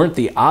things weren't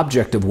the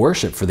object of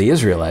worship for the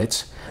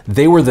Israelites.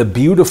 They were the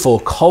beautiful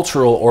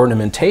cultural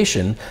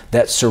ornamentation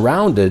that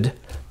surrounded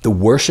the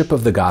worship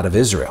of the God of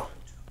Israel.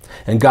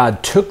 And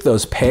God took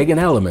those pagan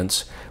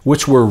elements,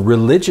 which were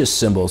religious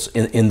symbols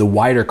in the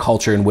wider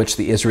culture in which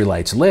the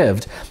Israelites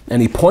lived,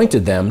 and he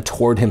pointed them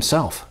toward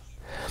himself.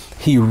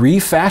 He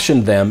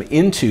refashioned them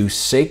into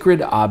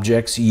sacred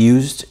objects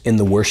used in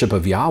the worship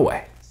of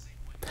Yahweh.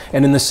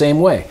 And in the same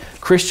way,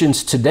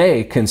 Christians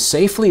today can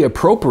safely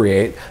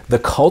appropriate the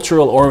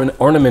cultural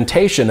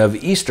ornamentation of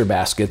Easter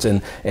baskets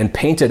and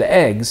painted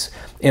eggs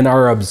in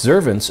our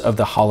observance of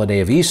the holiday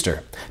of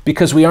Easter,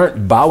 because we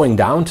aren't bowing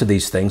down to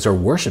these things or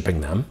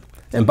worshiping them.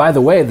 And by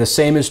the way, the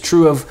same is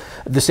true of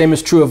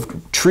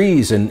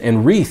trees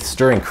and wreaths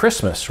during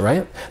Christmas,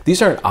 right?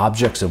 These aren't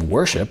objects of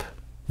worship.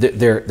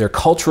 They're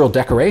cultural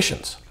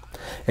decorations.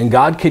 And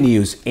God can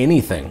use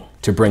anything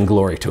to bring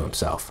glory to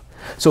himself.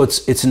 So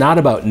it's not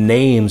about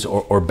names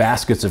or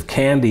baskets of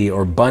candy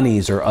or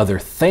bunnies or other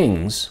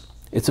things.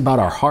 It's about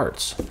our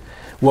hearts.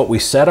 What we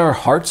set our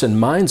hearts and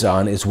minds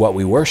on is what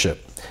we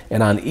worship.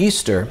 And on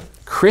Easter,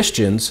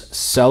 Christians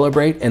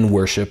celebrate and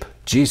worship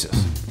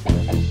Jesus.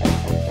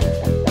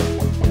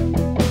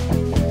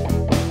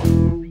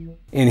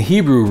 In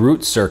Hebrew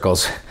root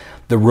circles,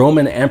 the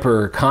Roman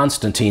Emperor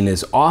Constantine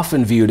is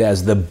often viewed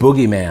as the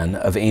boogeyman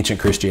of ancient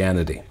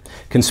Christianity.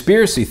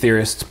 Conspiracy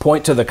theorists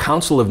point to the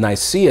Council of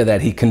Nicaea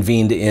that he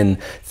convened in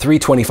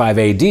 325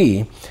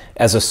 AD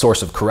as a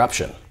source of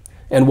corruption.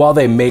 And while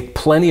they make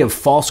plenty of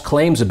false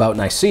claims about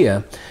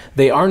Nicaea,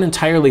 they aren't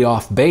entirely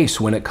off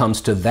base when it comes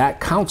to that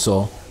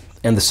council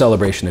and the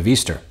celebration of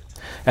Easter.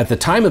 At the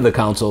time of the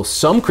council,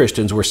 some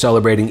Christians were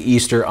celebrating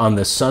Easter on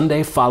the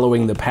Sunday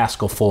following the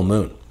Paschal full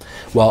moon,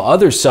 while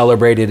others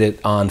celebrated it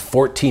on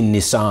 14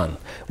 Nisan,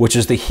 which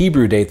is the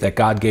Hebrew date that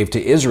God gave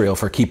to Israel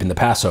for keeping the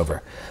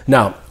Passover.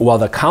 Now, while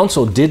the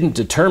council didn't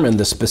determine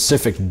the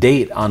specific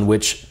date on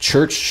which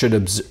church should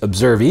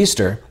observe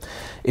Easter,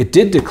 it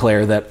did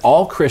declare that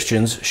all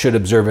Christians should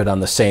observe it on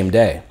the same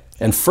day,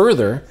 and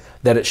further,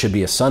 that it should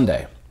be a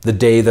Sunday, the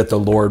day that the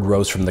Lord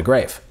rose from the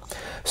grave.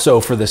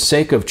 So for the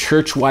sake of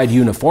church-wide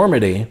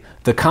uniformity,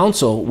 the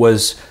council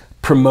was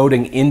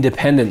promoting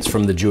independence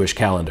from the Jewish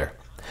calendar.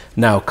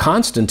 Now,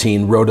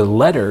 Constantine wrote a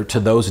letter to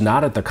those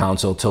not at the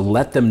council to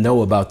let them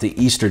know about the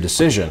Easter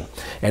decision.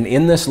 And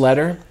in this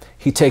letter,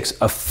 he takes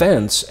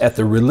offense at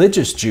the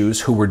religious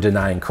Jews who were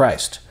denying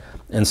Christ.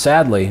 And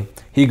sadly,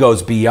 he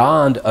goes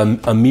beyond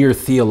a mere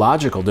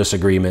theological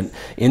disagreement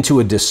into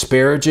a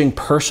disparaging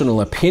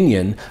personal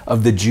opinion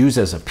of the Jews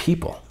as a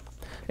people.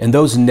 And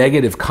those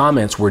negative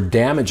comments were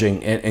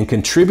damaging and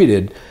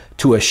contributed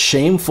to a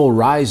shameful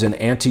rise in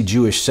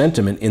anti-Jewish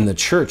sentiment in the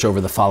church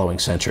over the following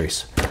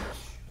centuries.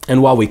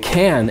 And while we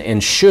can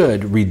and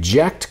should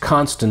reject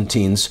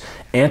Constantine's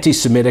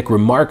anti-Semitic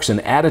remarks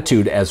and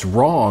attitude as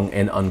wrong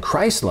and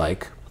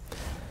unchristlike,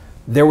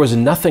 there was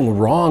nothing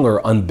wrong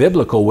or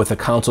unbiblical with the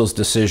council's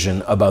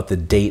decision about the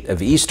date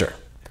of Easter.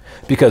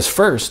 Because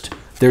first,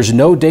 there's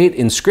no date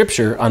in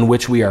Scripture on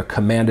which we are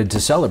commanded to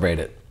celebrate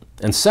it.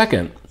 And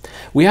second,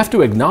 we have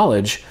to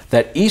acknowledge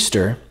that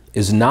Easter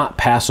is not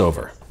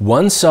Passover.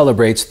 One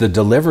celebrates the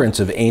deliverance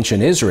of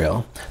ancient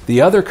Israel,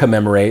 the other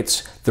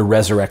commemorates the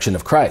resurrection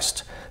of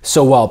Christ.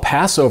 So while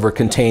Passover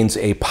contains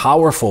a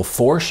powerful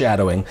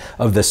foreshadowing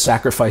of the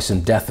sacrifice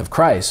and death of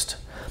Christ,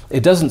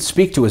 it doesn't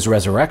speak to his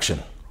resurrection.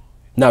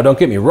 Now, don't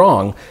get me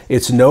wrong,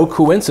 it's no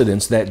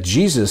coincidence that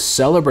Jesus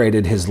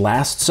celebrated his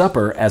Last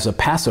Supper as a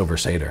Passover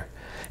Seder,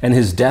 and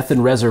his death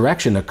and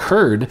resurrection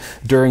occurred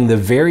during the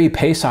very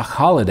Pesach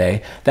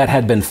holiday that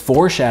had been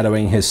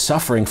foreshadowing his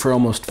suffering for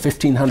almost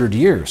 1,500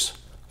 years.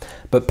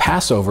 But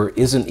Passover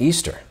isn't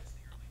Easter.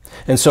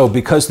 And so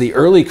because the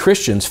early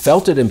Christians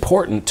felt it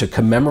important to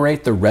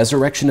commemorate the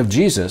resurrection of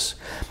Jesus,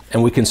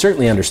 and we can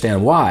certainly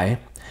understand why,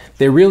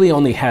 they really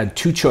only had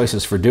two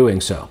choices for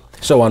doing so.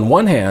 So on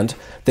one hand,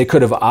 they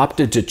could have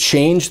opted to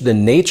change the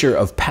nature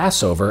of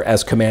Passover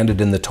as commanded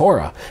in the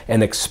Torah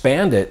and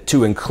expand it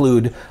to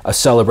include a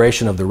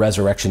celebration of the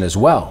resurrection as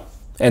well.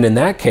 And in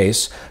that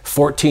case,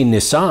 14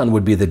 Nisan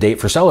would be the date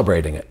for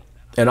celebrating it.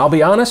 And I'll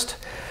be honest,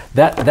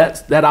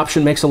 that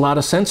option makes a lot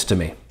of sense to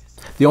me.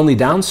 The only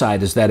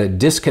downside is that it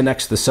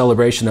disconnects the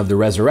celebration of the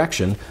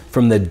resurrection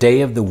from the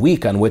day of the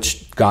week on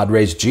which God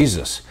raised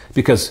Jesus,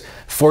 because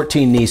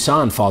 14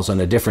 Nisan falls on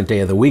a different day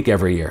of the week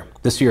every year.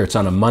 This year it's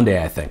on a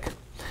Monday, I think.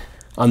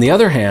 On the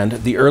other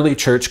hand, the early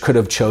church could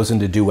have chosen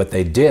to do what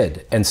they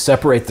did and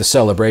separate the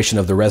celebration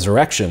of the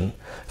resurrection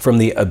from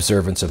the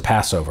observance of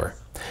Passover.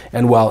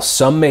 And while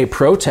some may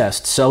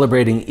protest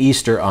celebrating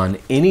Easter on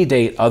any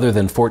date other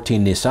than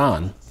 14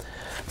 Nisan,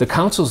 the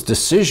council's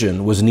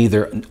decision was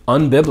neither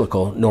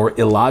unbiblical nor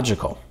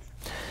illogical.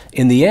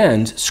 In the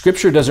end,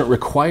 Scripture doesn't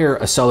require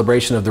a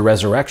celebration of the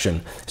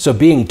resurrection, so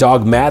being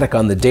dogmatic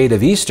on the date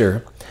of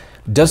Easter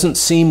doesn't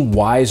seem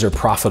wise or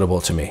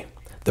profitable to me.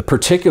 The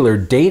particular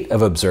date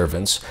of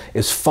observance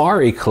is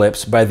far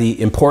eclipsed by the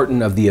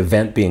importance of the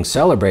event being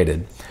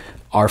celebrated.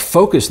 Our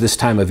focus this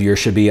time of year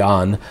should be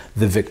on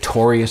the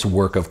victorious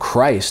work of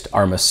Christ,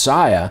 our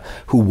Messiah,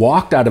 who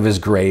walked out of his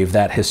grave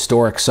that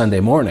historic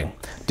Sunday morning,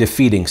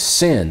 defeating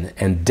sin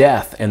and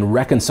death and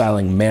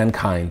reconciling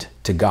mankind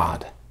to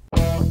God.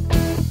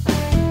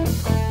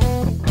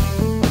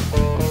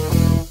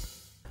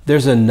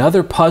 There's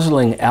another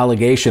puzzling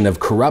allegation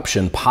of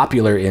corruption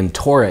popular in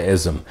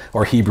Torahism,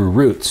 or Hebrew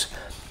roots.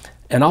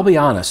 And I'll be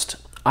honest,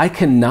 I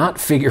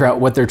cannot figure out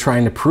what they're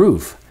trying to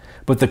prove,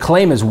 but the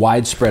claim is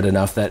widespread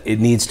enough that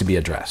it needs to be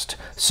addressed.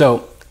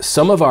 So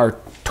some of our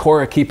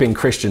Torah-keeping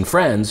Christian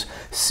friends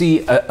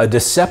see a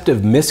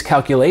deceptive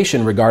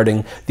miscalculation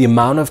regarding the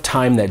amount of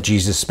time that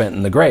Jesus spent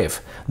in the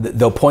grave.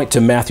 They'll point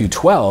to Matthew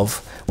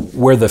 12,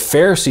 where the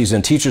Pharisees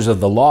and teachers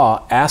of the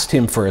law asked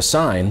him for a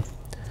sign.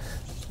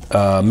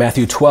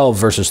 Matthew 12,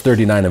 verses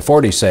 39 and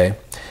 40 say,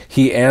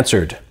 "He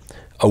answered,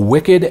 'A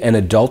wicked and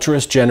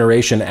adulterous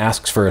generation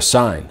asks for a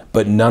sign,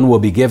 but none will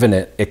be given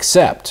it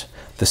except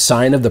the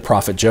sign of the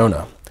prophet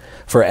Jonah.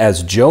 For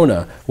as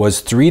Jonah was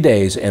 3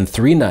 days and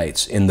 3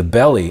 nights in the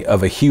belly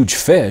of a huge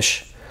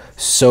fish,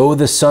 so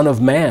the Son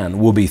of Man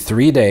will be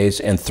 3 days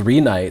and 3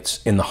 nights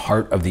in the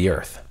heart of the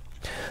earth.'"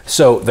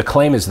 So the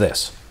claim is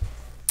this.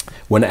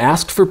 When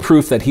asked for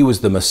proof that he was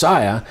the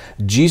Messiah,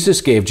 Jesus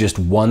gave just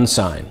one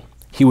sign.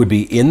 He would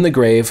be in the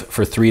grave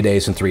for 3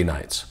 days and 3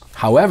 nights.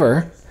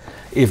 However,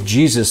 if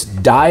Jesus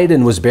died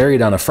and was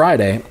buried on a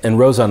Friday and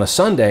rose on a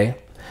Sunday,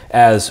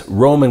 as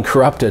Roman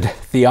corrupted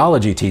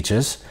theology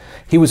teaches,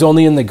 He was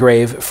only in the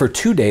grave for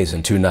 2 days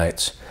and 2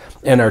 nights.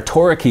 And our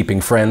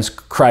Torah-keeping friends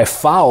cry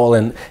foul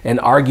and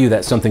argue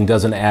that something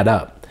doesn't add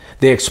up.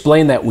 They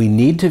explain that we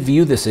need to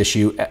view this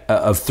issue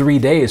of 3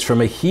 days from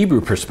a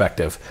Hebrew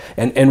perspective.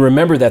 And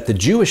remember that the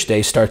Jewish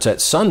day starts at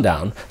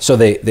sundown, so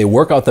they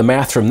work out the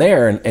math from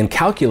there and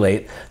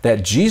calculate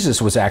that Jesus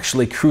was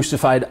actually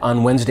crucified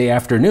on Wednesday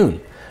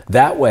afternoon.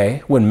 That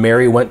way, when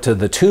Mary went to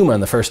the tomb on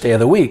the first day of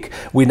the week,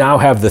 we now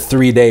have the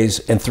 3 days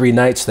and 3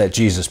 nights that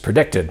Jesus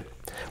predicted.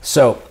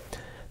 So,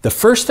 the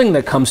first thing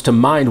that comes to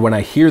mind when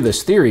I hear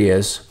this theory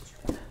is,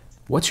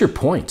 what's your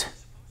point?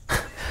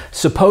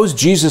 Suppose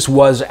Jesus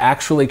was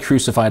actually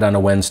crucified on a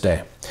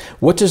Wednesday.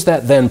 What does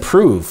that then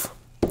prove?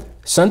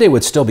 Sunday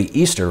would still be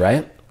Easter,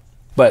 right?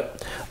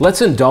 But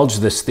let's indulge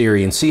this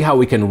theory and see how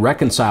we can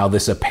reconcile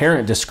this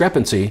apparent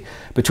discrepancy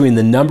between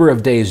the number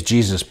of days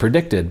Jesus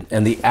predicted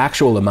and the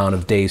actual amount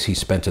of days he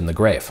spent in the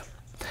grave.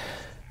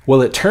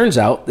 Well, it turns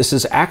out this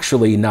is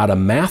actually not a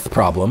math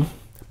problem,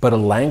 but a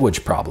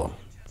language problem.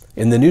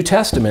 In the New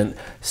Testament,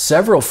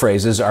 several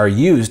phrases are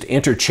used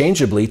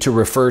interchangeably to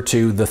refer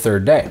to the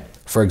third day.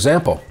 For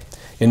example,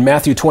 in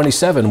Matthew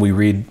 27, we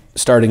read,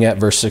 starting at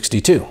verse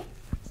 62,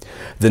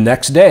 "The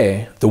next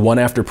day, the one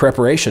after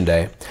preparation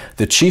day,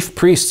 the chief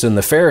priests and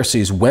the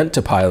Pharisees went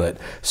to Pilate.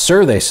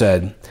 'Sir,' they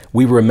said,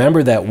 'we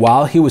remember that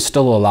while he was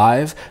still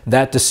alive,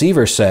 that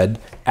deceiver said,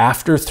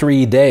 after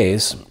 3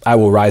 days I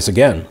will rise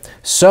again.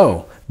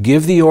 So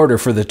give the order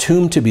for the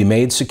tomb to be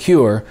made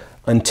secure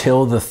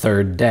until the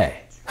third day.'"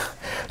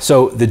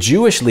 So the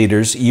Jewish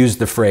leaders used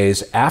the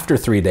phrase after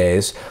 3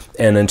 days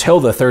and until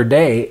the third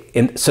day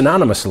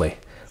synonymously,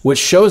 which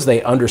shows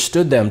they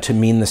understood them to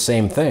mean the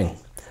same thing.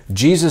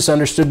 Jesus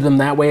understood them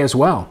that way as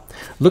well.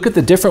 Look at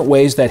the different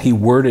ways that he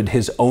worded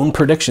his own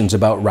predictions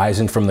about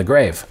rising from the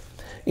grave.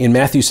 In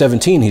Matthew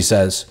 17, he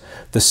says,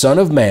 "The Son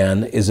of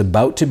Man is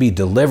about to be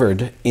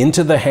delivered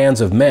into the hands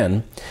of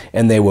men,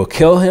 and they will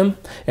kill him,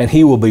 and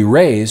he will be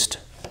raised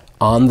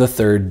on the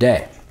third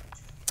day."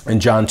 In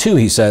John 2,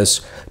 he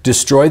says,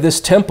 "Destroy this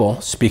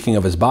temple," speaking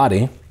of his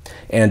body,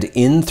 "and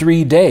in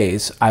 3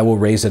 days I will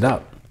raise it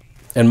up."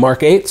 And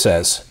Mark 8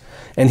 says,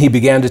 "And he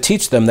began to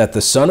teach them that the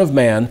Son of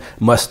Man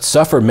must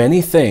suffer many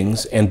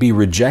things and be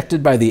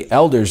rejected by the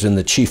elders and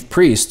the chief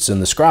priests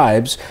and the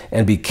scribes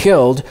and be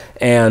killed,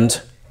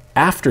 and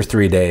after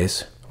 3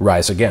 days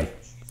rise again."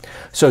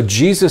 So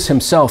Jesus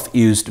himself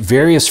used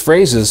various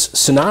phrases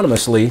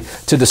synonymously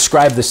to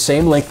describe the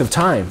same length of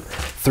time.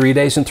 3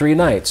 days and 3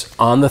 nights,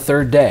 on the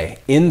third day,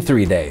 in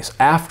 3 days,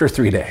 after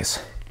 3 days.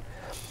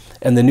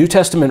 And the New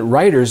Testament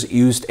writers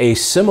used a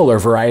similar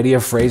variety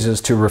of phrases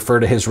to refer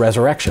to his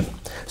resurrection.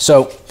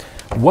 So,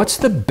 what's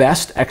the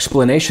best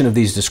explanation of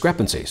these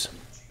discrepancies?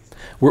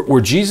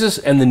 Were Jesus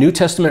and the New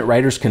Testament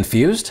writers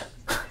confused?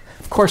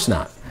 Of course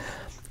not.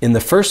 In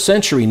the first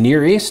century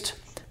Near East,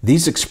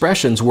 these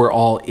expressions were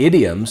all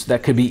idioms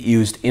that could be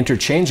used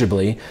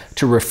interchangeably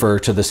to refer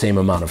to the same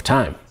amount of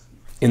time.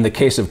 In the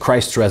case of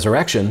Christ's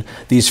resurrection,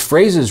 these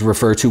phrases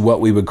refer to what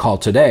we would call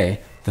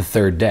today the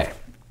third day.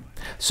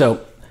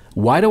 So,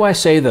 why do I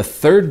say the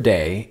third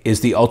day is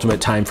the ultimate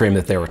time frame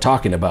that they were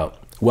talking about?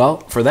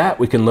 Well, for that,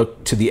 we can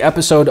look to the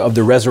episode of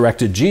the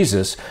resurrected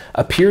Jesus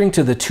appearing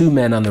to the 2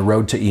 men on the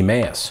road to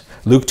Emmaus.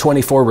 Luke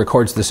 24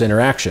 records this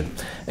interaction.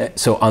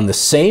 So, on the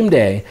same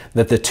day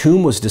that the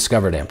tomb was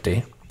discovered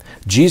empty,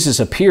 Jesus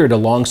appeared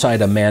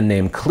alongside a man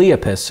named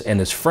Cleopas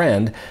and his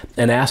friend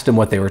and asked him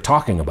what they were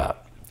talking about.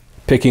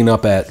 Picking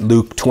up at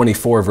Luke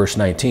 24, verse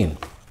 19.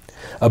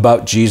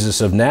 "About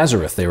Jesus of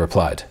Nazareth," they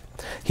replied.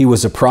 "He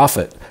was a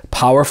prophet,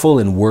 powerful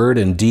in word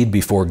and deed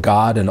before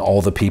God and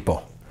all the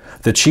people.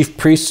 The chief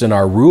priests and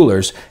our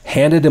rulers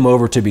handed him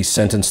over to be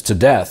sentenced to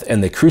death,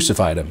 and they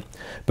crucified him.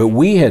 But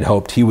we had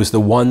hoped he was the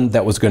one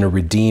that was going to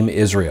redeem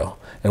Israel.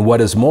 And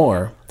what is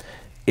more,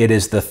 it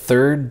is the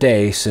third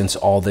day since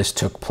all this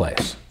took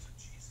place."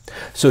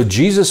 So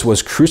Jesus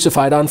was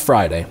crucified on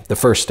Friday, the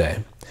first day.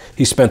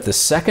 He spent the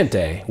second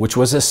day, which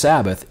was a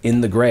Sabbath,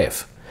 in the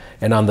grave.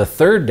 And on the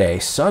third day,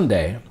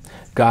 Sunday,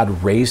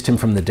 God raised him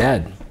from the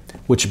dead,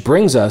 which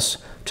brings us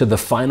to the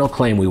final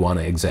claim we want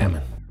to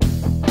examine.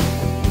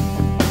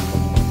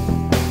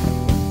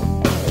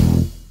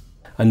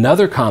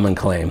 Another common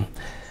claim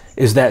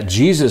is that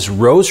Jesus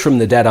rose from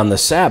the dead on the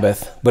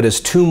Sabbath, but his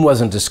tomb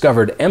wasn't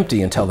discovered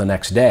empty until the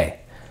next day.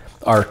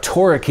 Our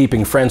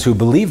Torah-keeping friends who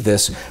believe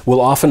this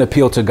will often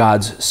appeal to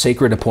God's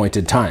sacred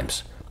appointed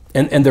times.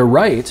 And they're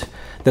right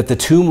that the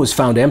tomb was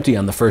found empty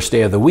on the first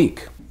day of the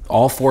week.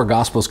 All 4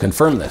 Gospels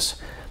confirm this.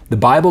 The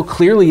Bible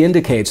clearly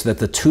indicates that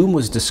the tomb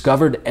was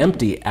discovered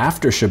empty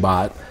after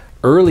Shabbat,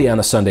 early on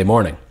a Sunday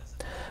morning.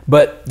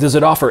 But does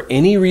it offer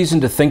any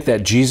reason to think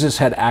that Jesus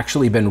had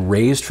actually been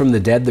raised from the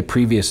dead the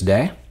previous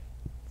day?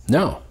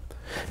 No.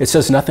 It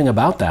says nothing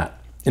about that.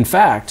 In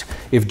fact,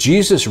 if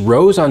Jesus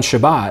rose on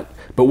Shabbat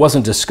but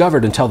wasn't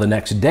discovered until the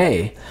next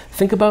day,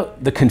 think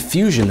about the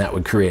confusion that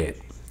would create.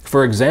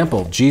 For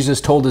example,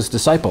 Jesus told his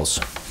disciples,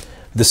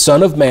 "The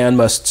Son of Man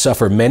must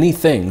suffer many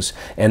things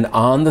and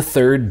on the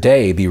third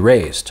day be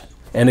raised."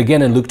 And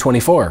again in Luke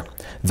 24,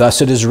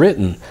 thus it is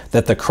written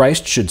that the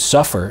Christ should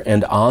suffer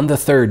and on the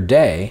third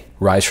day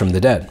rise from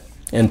the dead.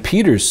 And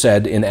Peter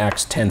said in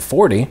Acts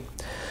 10:40,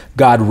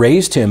 God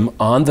raised him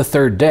on the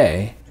third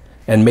day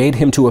and made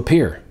him to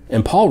appear.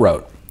 And Paul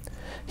wrote,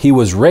 he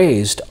was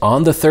raised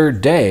on the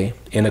third day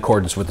in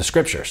accordance with the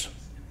scriptures.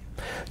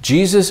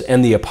 Jesus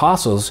and the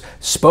apostles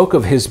spoke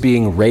of his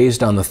being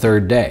raised on the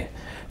third day.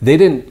 They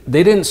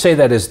didn't say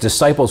that his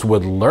disciples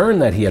would learn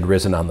that he had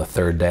risen on the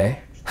third day.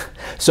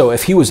 So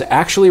if he was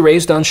actually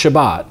raised on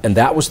Shabbat and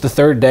that was the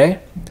third day,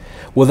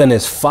 well then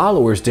his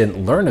followers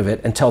didn't learn of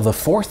it until the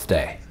fourth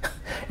day.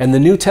 And the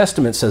New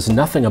Testament says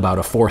nothing about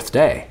a fourth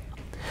day.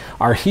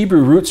 Our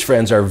Hebrew roots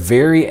friends are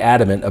very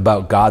adamant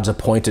about God's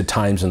appointed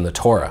times in the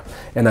Torah,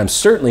 and I'm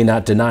certainly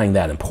not denying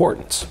that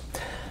importance.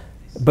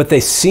 But they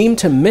seem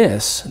to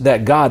miss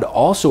that God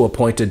also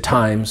appointed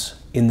times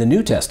in the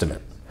New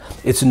Testament.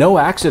 It's no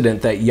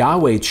accident that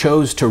Yahweh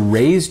chose to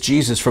raise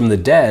Jesus from the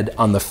dead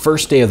on the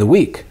first day of the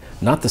week,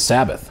 not the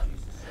Sabbath.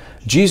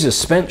 Jesus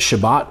spent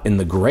Shabbat in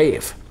the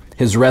grave.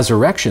 His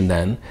resurrection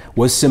then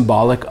was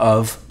symbolic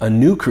of a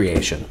new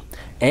creation.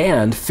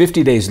 And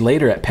 50 days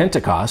later at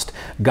Pentecost,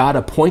 God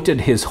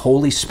appointed his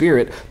Holy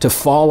Spirit to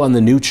fall on the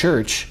new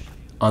church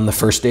on the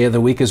first day of the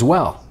week as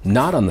well,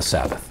 not on the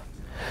Sabbath.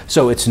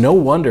 So it's no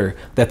wonder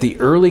that the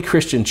early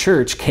Christian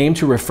church came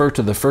to refer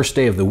to the first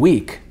day of the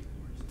week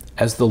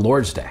as the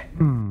Lord's Day.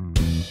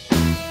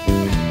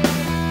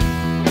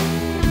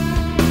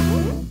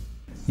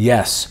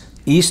 Yes,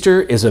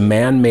 Easter is a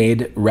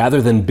man-made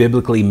rather than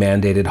biblically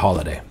mandated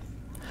holiday.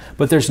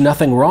 But there's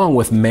nothing wrong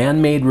with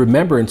man-made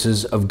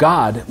remembrances of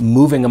God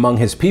moving among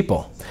his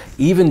people.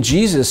 Even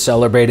Jesus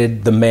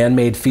celebrated the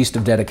man-made Feast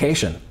of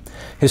Dedication.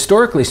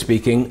 Historically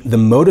speaking, the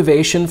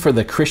motivation for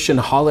the Christian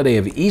holiday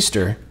of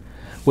Easter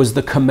was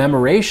the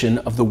commemoration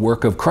of the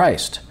work of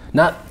Christ,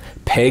 not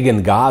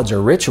pagan gods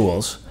or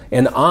rituals.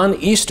 And on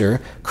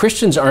Easter,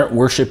 Christians aren't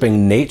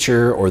worshiping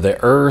nature or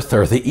the earth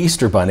or the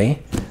Easter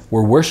bunny.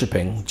 We're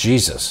worshiping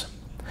Jesus.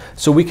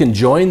 So we can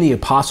join the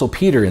Apostle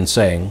Peter in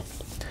saying,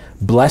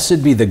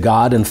 blessed be the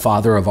God and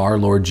Father of our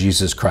Lord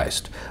Jesus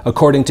Christ.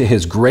 According to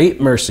his great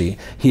mercy,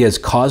 he has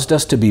caused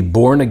us to be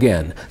born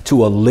again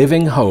to a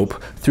living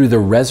hope through the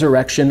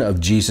resurrection of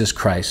Jesus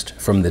Christ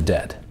from the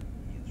dead.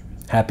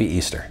 Happy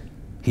Easter.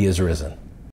 He is risen.